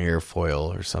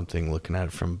airfoil or something. Looking at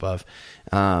it from above.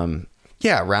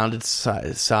 Rounded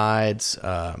sides.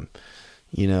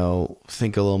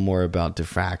 Think a little more about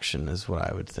diffraction is what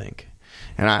I would think.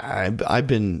 And I've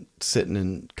been sitting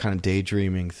and kind of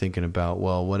daydreaming, thinking about,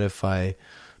 well, what if I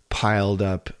piled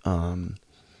up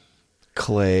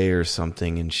clay or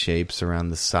something in shapes around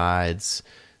the sides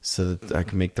so that I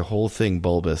can make the whole thing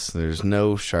bulbous. There's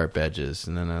no sharp edges.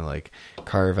 And then I like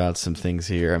carve out some things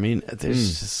here. I mean,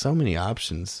 there's just so many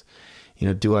options.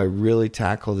 Do I really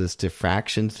tackle this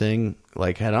diffraction thing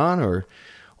like head on,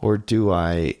 or do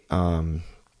I, and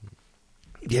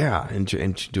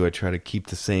do I try to keep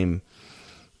the same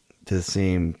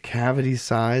cavity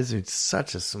size? It's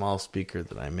such a small speaker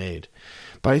that I made.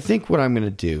 But I think what I'm going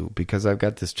to do, because I've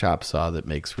got this chop saw that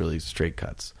makes really straight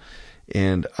cuts,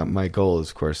 and my goal is,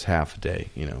 of course, half a day,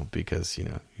 because, you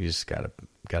just got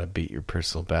to beat your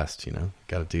personal best,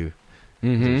 got to do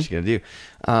what you got to do.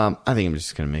 I think I'm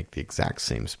just going to make the exact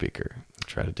same speaker,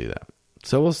 try to do that.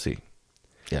 So we'll see.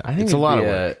 Yeah, I think it's a lot of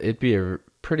work. It'd be a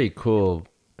pretty cool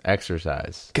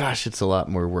exercise. Gosh, it's a lot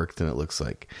more work than it looks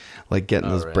like getting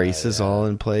those braces all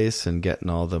in place and getting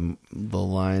all the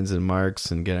lines and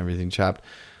marks and getting everything chopped.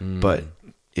 But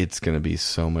it's going to be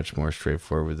so much more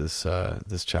straightforward with this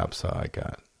chop saw I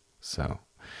got. So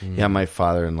my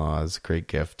father-in-law is a great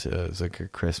gift. It was like a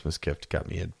Christmas gift. Got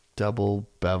me a double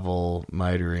bevel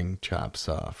mitering chop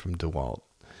saw from DeWalt,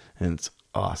 and it's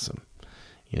awesome.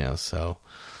 So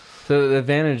the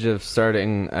advantage of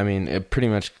starting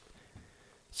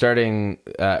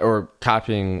or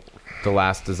copying the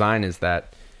last design is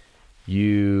that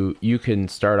you can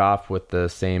start off with the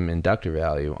same inductor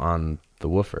value on the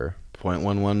woofer,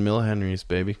 0.11 millihenries,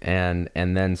 baby, and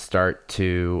then start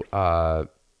to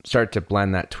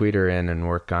blend that tweeter in and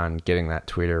work on getting that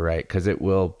tweeter right, because it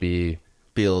will be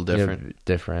a little different.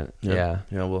 Yeah,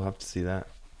 we'll have to see that,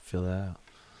 feel that out.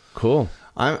 Cool.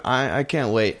 I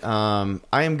can't wait. I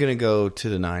am going to go to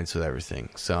the nines with everything.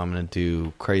 So I'm going to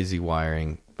do crazy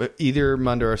wiring, either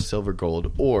Mundorf silver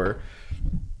gold or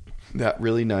that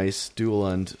really nice dual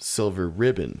end silver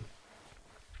ribbon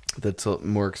that's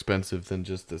more expensive than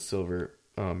just the silver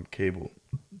cable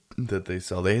that they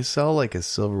sell. They sell like a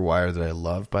silver wire that I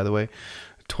love, by the way,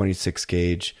 26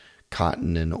 gauge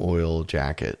cotton and oil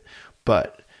jacket.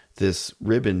 But this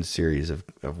ribbon series of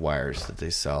wires that they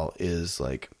sell is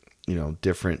like,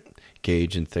 different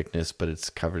gauge and thickness, but it's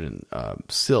covered in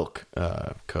silk,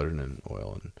 coated in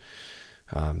oil,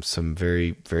 and some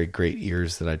very, very great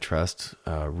ears that I trust.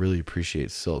 Really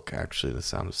appreciate silk, actually, the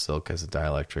sound of silk as a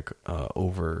dielectric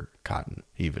over cotton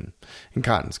even. And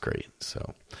cotton's great.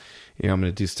 So, I'm going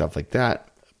to do stuff like that.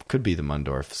 Could be the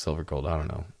Mundorf silver gold. I don't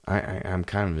know. I'm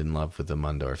kind of in love with the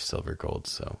Mundorf silver gold,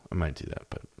 so I might do that.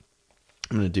 But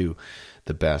I'm going to do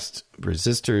the best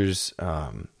resistors.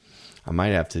 I might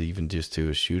have to even just do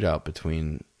a shootout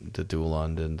between the Dual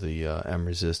End and the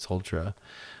M-Resist Ultra.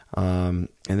 And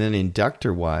then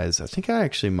inductor-wise, I think I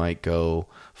actually might go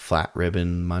flat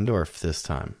ribbon Mundorf this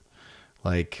time.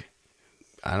 Like,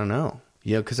 I don't know.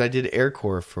 Because I did air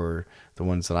core for the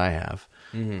ones that I have.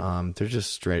 They're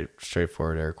just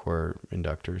straightforward air core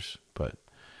inductors. But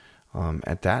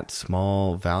at that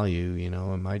small value,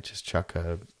 I might just chuck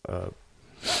a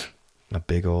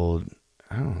big old...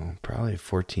 I don't know, probably a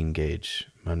 14 gauge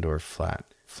Mundorf flat.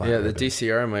 Yeah, ribbon. the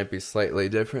DCR might be slightly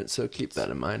different, so keep that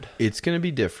in mind. It's going to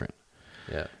be different.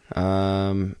 Yeah.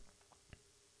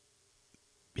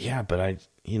 Yeah, but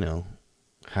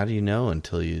how do you know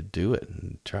until you do it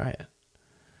and try it?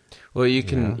 Well, you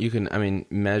can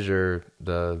measure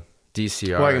the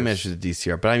DCR. Well, I can measure the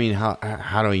DCR, but I mean,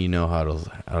 how do you know how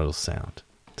it'll sound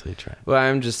until you try it? Well,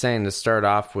 I'm just saying to start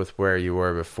off with where you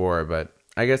were before, but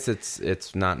I guess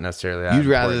it's not necessarily that You'd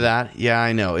important. rather that? Yeah,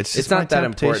 I know. It's not that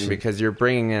important because you're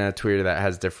bringing in a tweeter that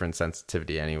has different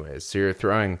sensitivity anyways. So you're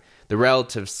throwing the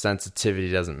relative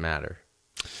sensitivity doesn't matter.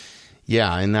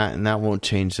 Yeah, and that won't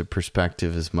change the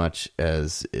perspective as much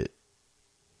as it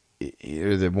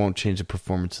won't change the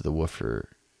performance of the woofer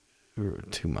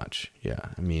too much. Yeah,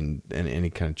 I mean, any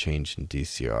kind of change in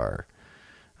DCR.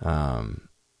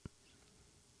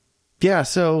 Yeah,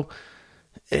 so...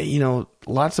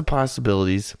 lots of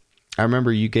possibilities. I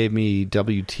remember you gave me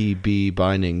WBT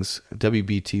bindings that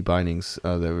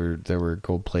were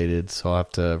gold plated, so I'll have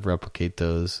to replicate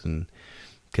those and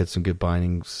get some good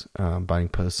binding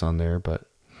posts on there. But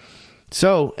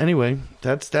so anyway,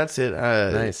 that's it.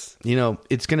 Nice.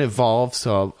 It's going to evolve,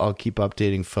 so I'll keep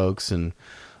updating folks and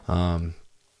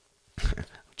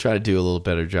try to do a little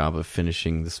better job of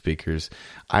finishing the speakers.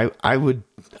 I would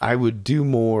do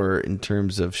more in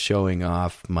terms of showing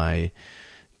off my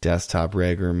desktop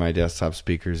rig or my desktop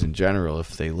speakers in general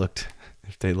if they looked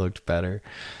better.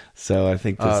 So I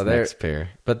think this next pair.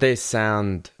 But they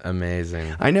sound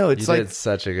amazing. I know, it's you like did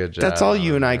such a good job. That's all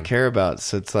you and I care about.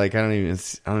 So it's like I don't even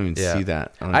see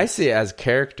that. I see it as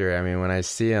character. I mean, when I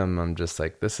see them, I'm just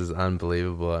like, this is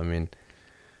unbelievable. I mean,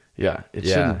 yeah, it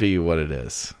shouldn't be what it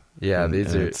is. Yeah, and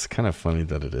it's kind of funny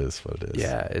that it is what it is.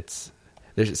 Yeah,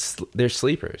 they're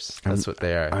sleepers. That's what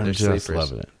they are. I'm they're just sleepers.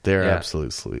 loving it. They're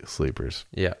absolute sleepers.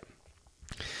 Yeah.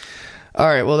 All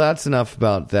right, well, that's enough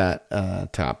about that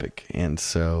topic. And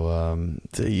so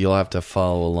you'll have to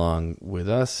follow along with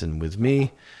us and with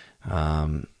me.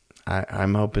 I'm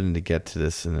hoping to get to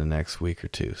this in the next week or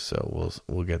two, so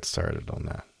we'll get started on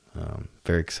that.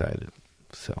 Very excited.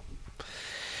 So,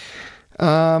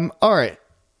 all right.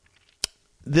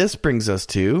 This brings us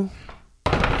to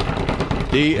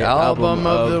the album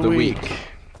of the week.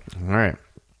 All right.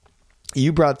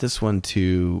 You brought this one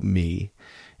to me,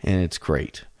 and it's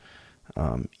great.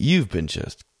 You've been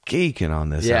just geeking on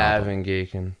this album. Yeah, I've been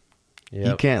geeking. Yep.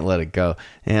 You can't let it go.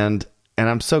 And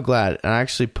I'm so glad. And I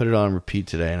actually put it on repeat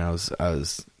today, and I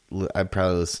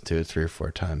probably listened to it 3 or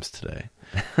 4 times today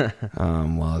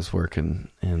while I was working.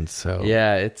 And so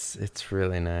yeah, it's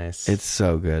really nice. It's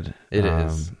so good. It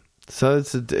is. So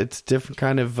it's different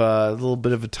kind of a little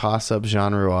bit of a toss up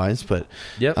genre wise, but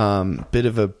bit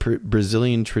of a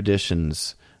Brazilian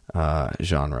traditions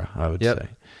genre, I would say.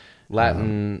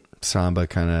 Latin samba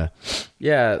kind of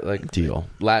like deal.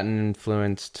 Latin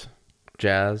influenced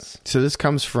jazz. So this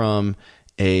comes from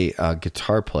a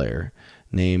guitar player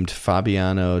named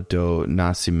Fabiano do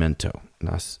Nascimento.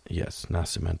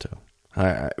 Nascimento.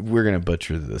 We're gonna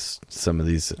butcher some of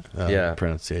these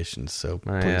pronunciations, so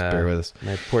please bear with us.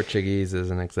 My Portuguese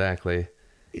isn't exactly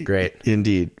great.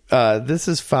 Indeed. This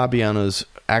is Fabiano's,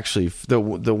 actually, the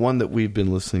one that we've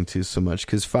been listening to so much,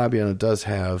 because Fabiano does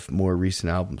have more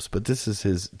recent albums, but this is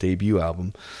his debut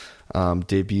album,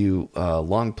 debut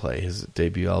long play, his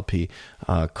debut LP,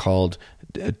 called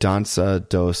Dança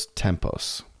dos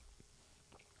Tempos.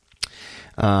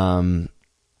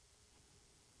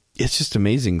 It's just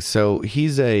amazing. So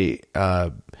he's a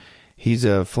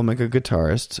flamenco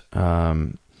guitarist,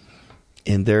 and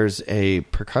there's a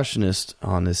percussionist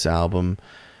on this album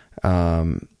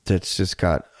that's just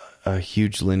got a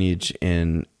huge lineage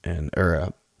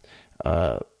or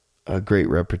a great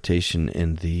reputation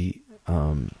in the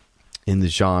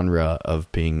genre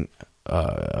of being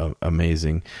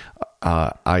amazing.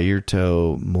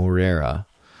 Ayrton Moreira.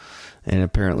 And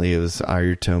apparently it was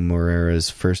Ayrton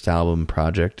Moreira's first album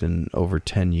project in over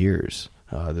 10 years,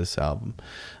 this album.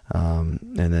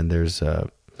 And then there's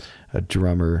a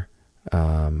drummer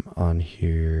on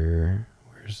here.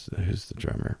 Who's the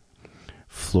drummer?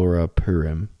 Flora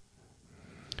Purim.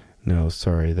 No,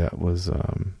 sorry, that was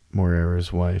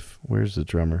Moreira's wife. Where's the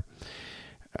drummer?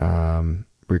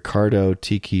 Ricardo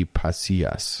Tiki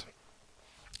Pasillas.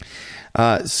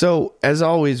 So, as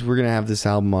always, we're going to have this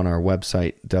album on our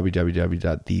website,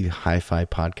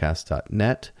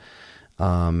 www.thehifipodcast.net. We're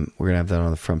going to have that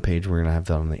on the front page. We're going to have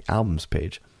that on the albums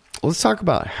page. Let's talk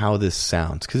about how this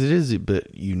sounds, because it is a bit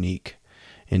unique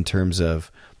in terms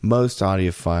of most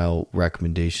audiophile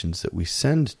recommendations that we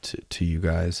send to you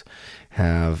guys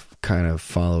have kind of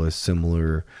follow a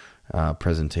similar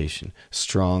presentation.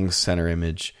 Strong center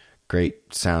image,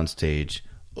 great soundstage,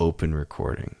 open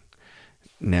recording.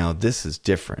 Now, this is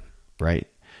different, right?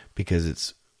 Because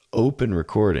it's open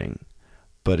recording,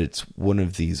 but it's one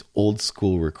of these old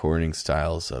school recording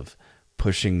styles of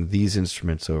pushing these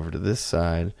instruments over to this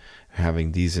side,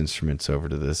 having these instruments over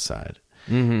to this side.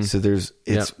 Mm-hmm. So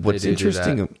what's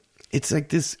interesting. It's like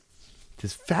this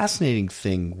fascinating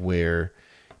thing where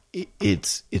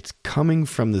it's coming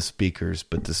from the speakers,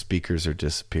 but the speakers are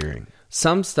disappearing.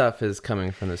 Some stuff is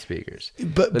coming from the speakers,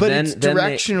 but it's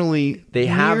directionally they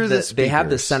have the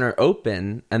speakers. center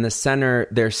open, and the center,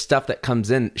 there's stuff that comes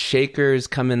in. Shakers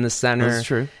come in the center. That's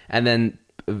true. And then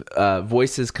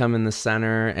voices come in the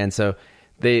center, and so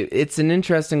it's an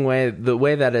interesting way. The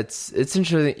way that it's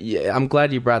interesting. Yeah, I'm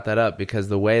glad you brought that up, because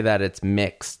the way that it's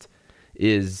mixed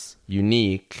is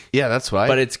unique. Yeah, that's why.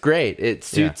 But it's great. It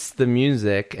suits the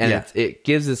music, and it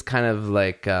gives this kind of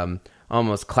like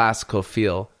almost classical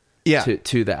feel.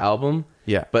 To the album.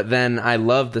 Yeah. But then I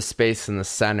love the space in the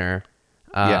center.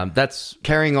 That's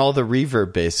carrying all the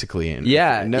reverb basically in.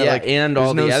 And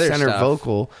all the other center stuff.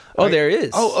 vocal. Oh, there is.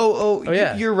 Oh,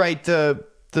 yeah. You're right.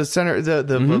 the center,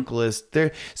 the vocalist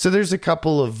there. So there's a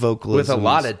couple of vocalists with a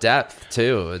lot of depth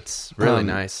too. It's really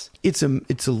nice. It's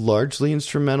a largely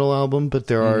instrumental album, but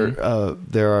there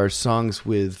are songs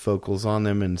with vocals on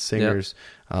them and singers.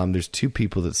 Yep. There's two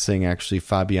people that sing. Actually,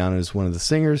 Fabiano is one of the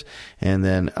singers, and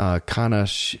then Kana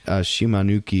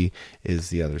Shimanuki is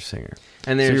the other singer.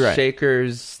 And there's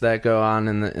shakers that go on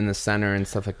in the center and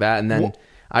stuff like that. And then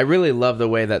I really love the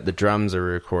way that the drums are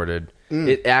recorded.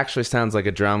 It actually sounds like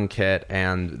a drum kit,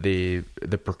 and the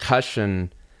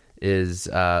percussion is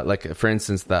like, for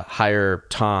instance, the higher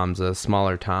toms, the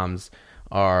smaller toms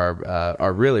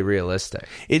are really realistic.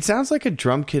 It sounds like a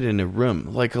drum kit in a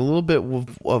room, like a little bit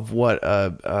of what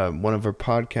one of our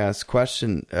podcast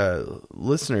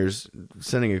listeners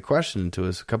sending a question to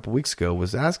us a couple weeks ago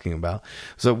was asking about.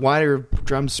 So why are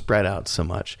drums spread out so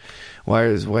much? Why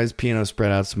is piano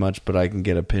spread out so much? But I can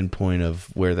get a pinpoint of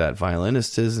where that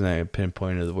violinist is, and I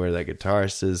pinpoint of where that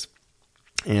guitarist is,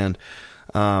 and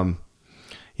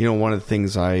one of the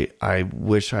things I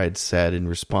wish I had said in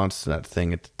response to that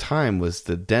thing at the time was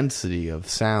the density of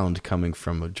sound coming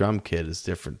from a drum kit is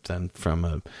different than from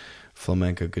a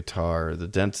flamenco guitar. The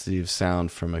density of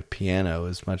sound from a piano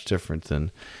is much different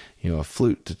than, a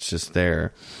flute that's just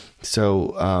there.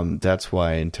 So that's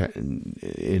why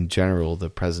in general the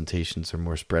presentations are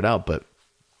more spread out. But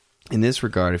in this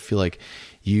regard, I feel like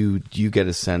you get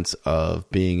a sense of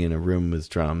being in a room with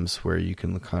drums where you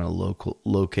can kind of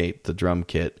locate the drum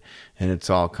kit, and it's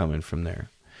all coming from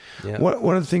there. Yeah.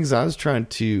 One of the things I was trying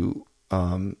to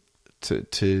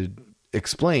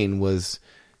explain was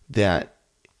that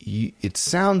it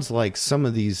sounds like some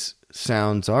of these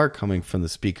sounds are coming from the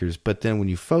speakers, but then when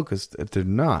you focus, they're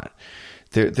not.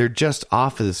 They're just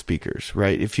off of the speakers,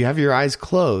 right? If you have your eyes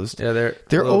closed,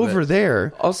 they're over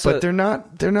there, also, but they're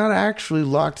not actually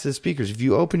locked to the speakers. If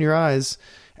you open your eyes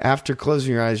after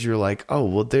closing your eyes, you're like, oh,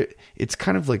 well, it's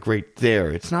kind of like right there.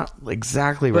 It's not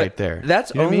exactly right there.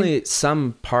 That's only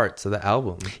some parts of the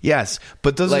album. Yes,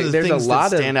 but those are the things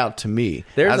that stand out to me.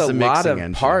 There's a lot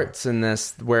of parts in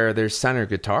this where there's center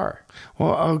guitar.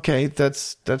 Well, okay,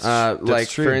 that's like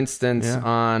true. For instance,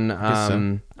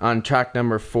 on track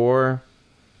number 4.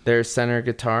 There's center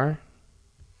guitar,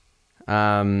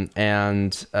 and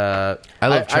I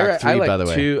love track 3. By the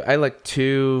way, I like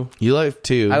 2. You like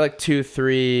 2? I like 2,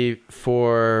 3,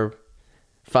 4,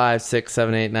 5, 6,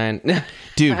 7, 8, 9.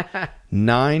 Dude,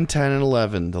 9, 10, and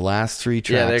 11. The last 3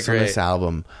 tracks on this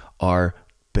album are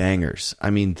bangers.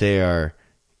 I mean, they are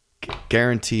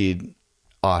guaranteed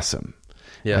awesome.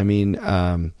 Yeah, I mean.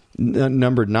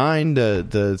 Number 9,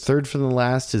 the third from the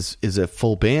last is a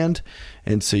full band,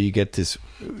 and so you get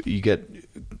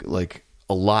like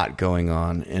a lot going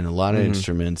on and a lot of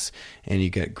instruments, and you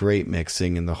get great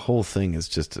mixing, and the whole thing is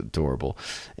just adorable.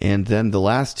 And then the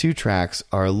last 2 tracks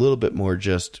are a little bit more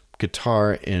just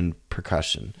guitar and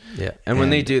percussion. Yeah, and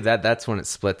when they do that, that's when it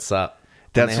splits up.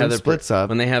 That's when it splits up.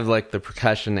 When they have like the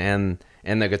percussion and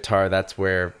the guitar, that's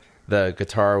where the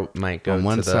guitar might go on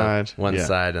one to the side,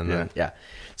 side, and then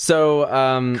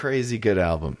So crazy good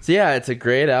album. So yeah, it's a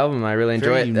great album. I really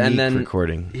enjoy it. And then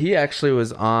recording. He actually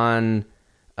was on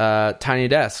Tiny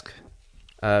Desk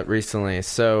recently.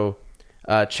 So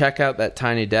check out that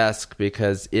Tiny Desk,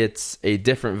 because it's a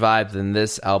different vibe than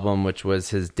this album, which was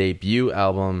his debut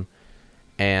album.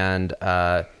 And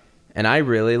I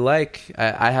really like.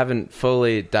 I haven't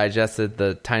fully digested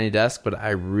the Tiny Desk, but I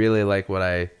really like what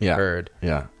I heard.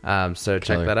 Yeah. So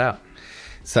check that out.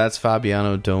 So that's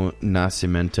Fabiano do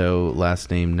Nascimento, last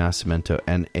name Nascimento,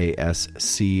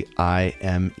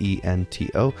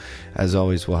 Nascimento. As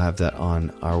always, we'll have that on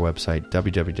our website,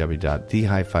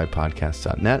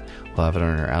 www.thehifipodcast.net. We'll have it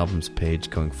on our albums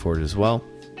page going forward as well.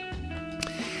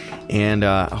 And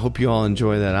I hope you all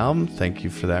enjoy that album. Thank you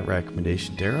for that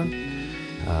recommendation, Darren.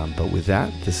 But with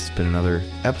that, this has been another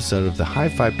episode of the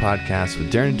Hi-Fi Podcast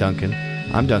with Darren and Duncan.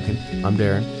 I'm Duncan. I'm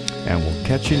Darren. And we'll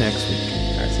catch you next week.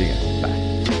 All right, see you guys. Bye.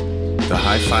 The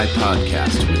Hi-Fi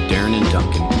Podcast with Darren and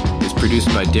Duncan is produced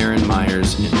by Darren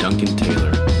Myers and Duncan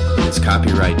Taylor, and is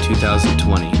copyright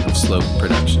 2020 of Slope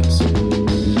Productions.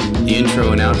 The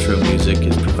intro and outro music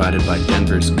is provided by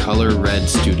Denver's Color Red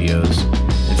Studios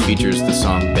and features the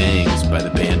song Bangs by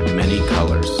the band Many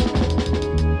Colors.